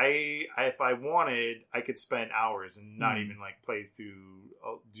like if I wanted, I could spend hours and not even like play through,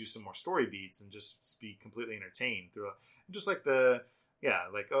 do some more story beats and just be completely entertained through. Just like there's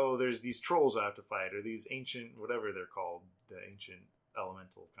these trolls I have to fight, or these ancient, whatever they're called, the ancient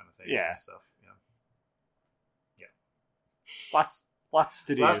elemental kind of things and stuff. Yeah. Lots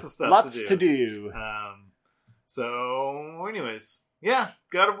to do. Lots of stuff Lots to do. So, anyways, yeah,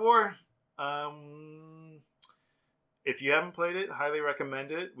 God of War. If you haven't played it, highly recommend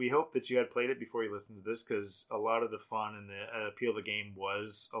it. We hope that you had played it before you listened to this, because a lot of the fun and the appeal of the game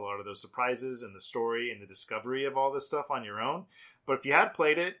was a lot of those surprises and the story and the discovery of all this stuff on your own. But if you had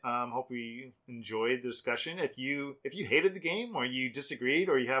played it, hope we enjoyed the discussion. If you hated the game or you disagreed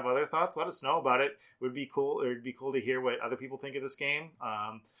or you have other thoughts, let us know about it. It would be cool. It would be cool to hear what other people think of this game,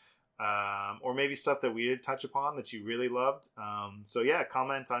 or maybe stuff that we did touch upon that you really loved. So yeah,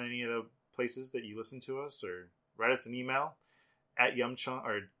 comment on any of the places that you listen to us, or write us an email at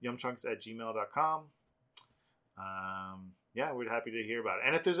yumchunks@gmail.com. Yeah, we're happy to hear about it.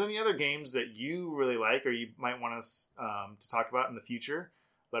 And if there's any other games that you really like or you might want us to talk about in the future,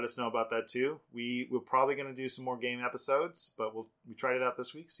 let us know about that too. We're probably going to do some more game episodes, but we tried it out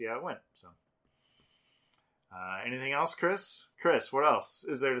this week, see how it went. So, anything else, Chris? Chris, what else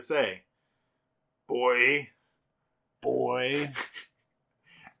is there to say? Boy.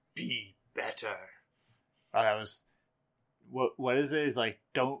 Be better. Oh, that was... What is it? Is like,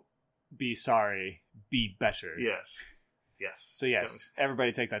 don't be sorry, be better. Yes. So yes,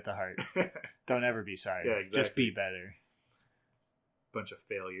 everybody take that to heart. Don't ever be sorry. Yeah, exactly. Just be better. Bunch of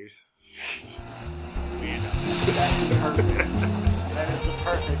failures. That is the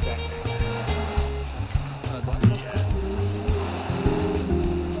perfect ending.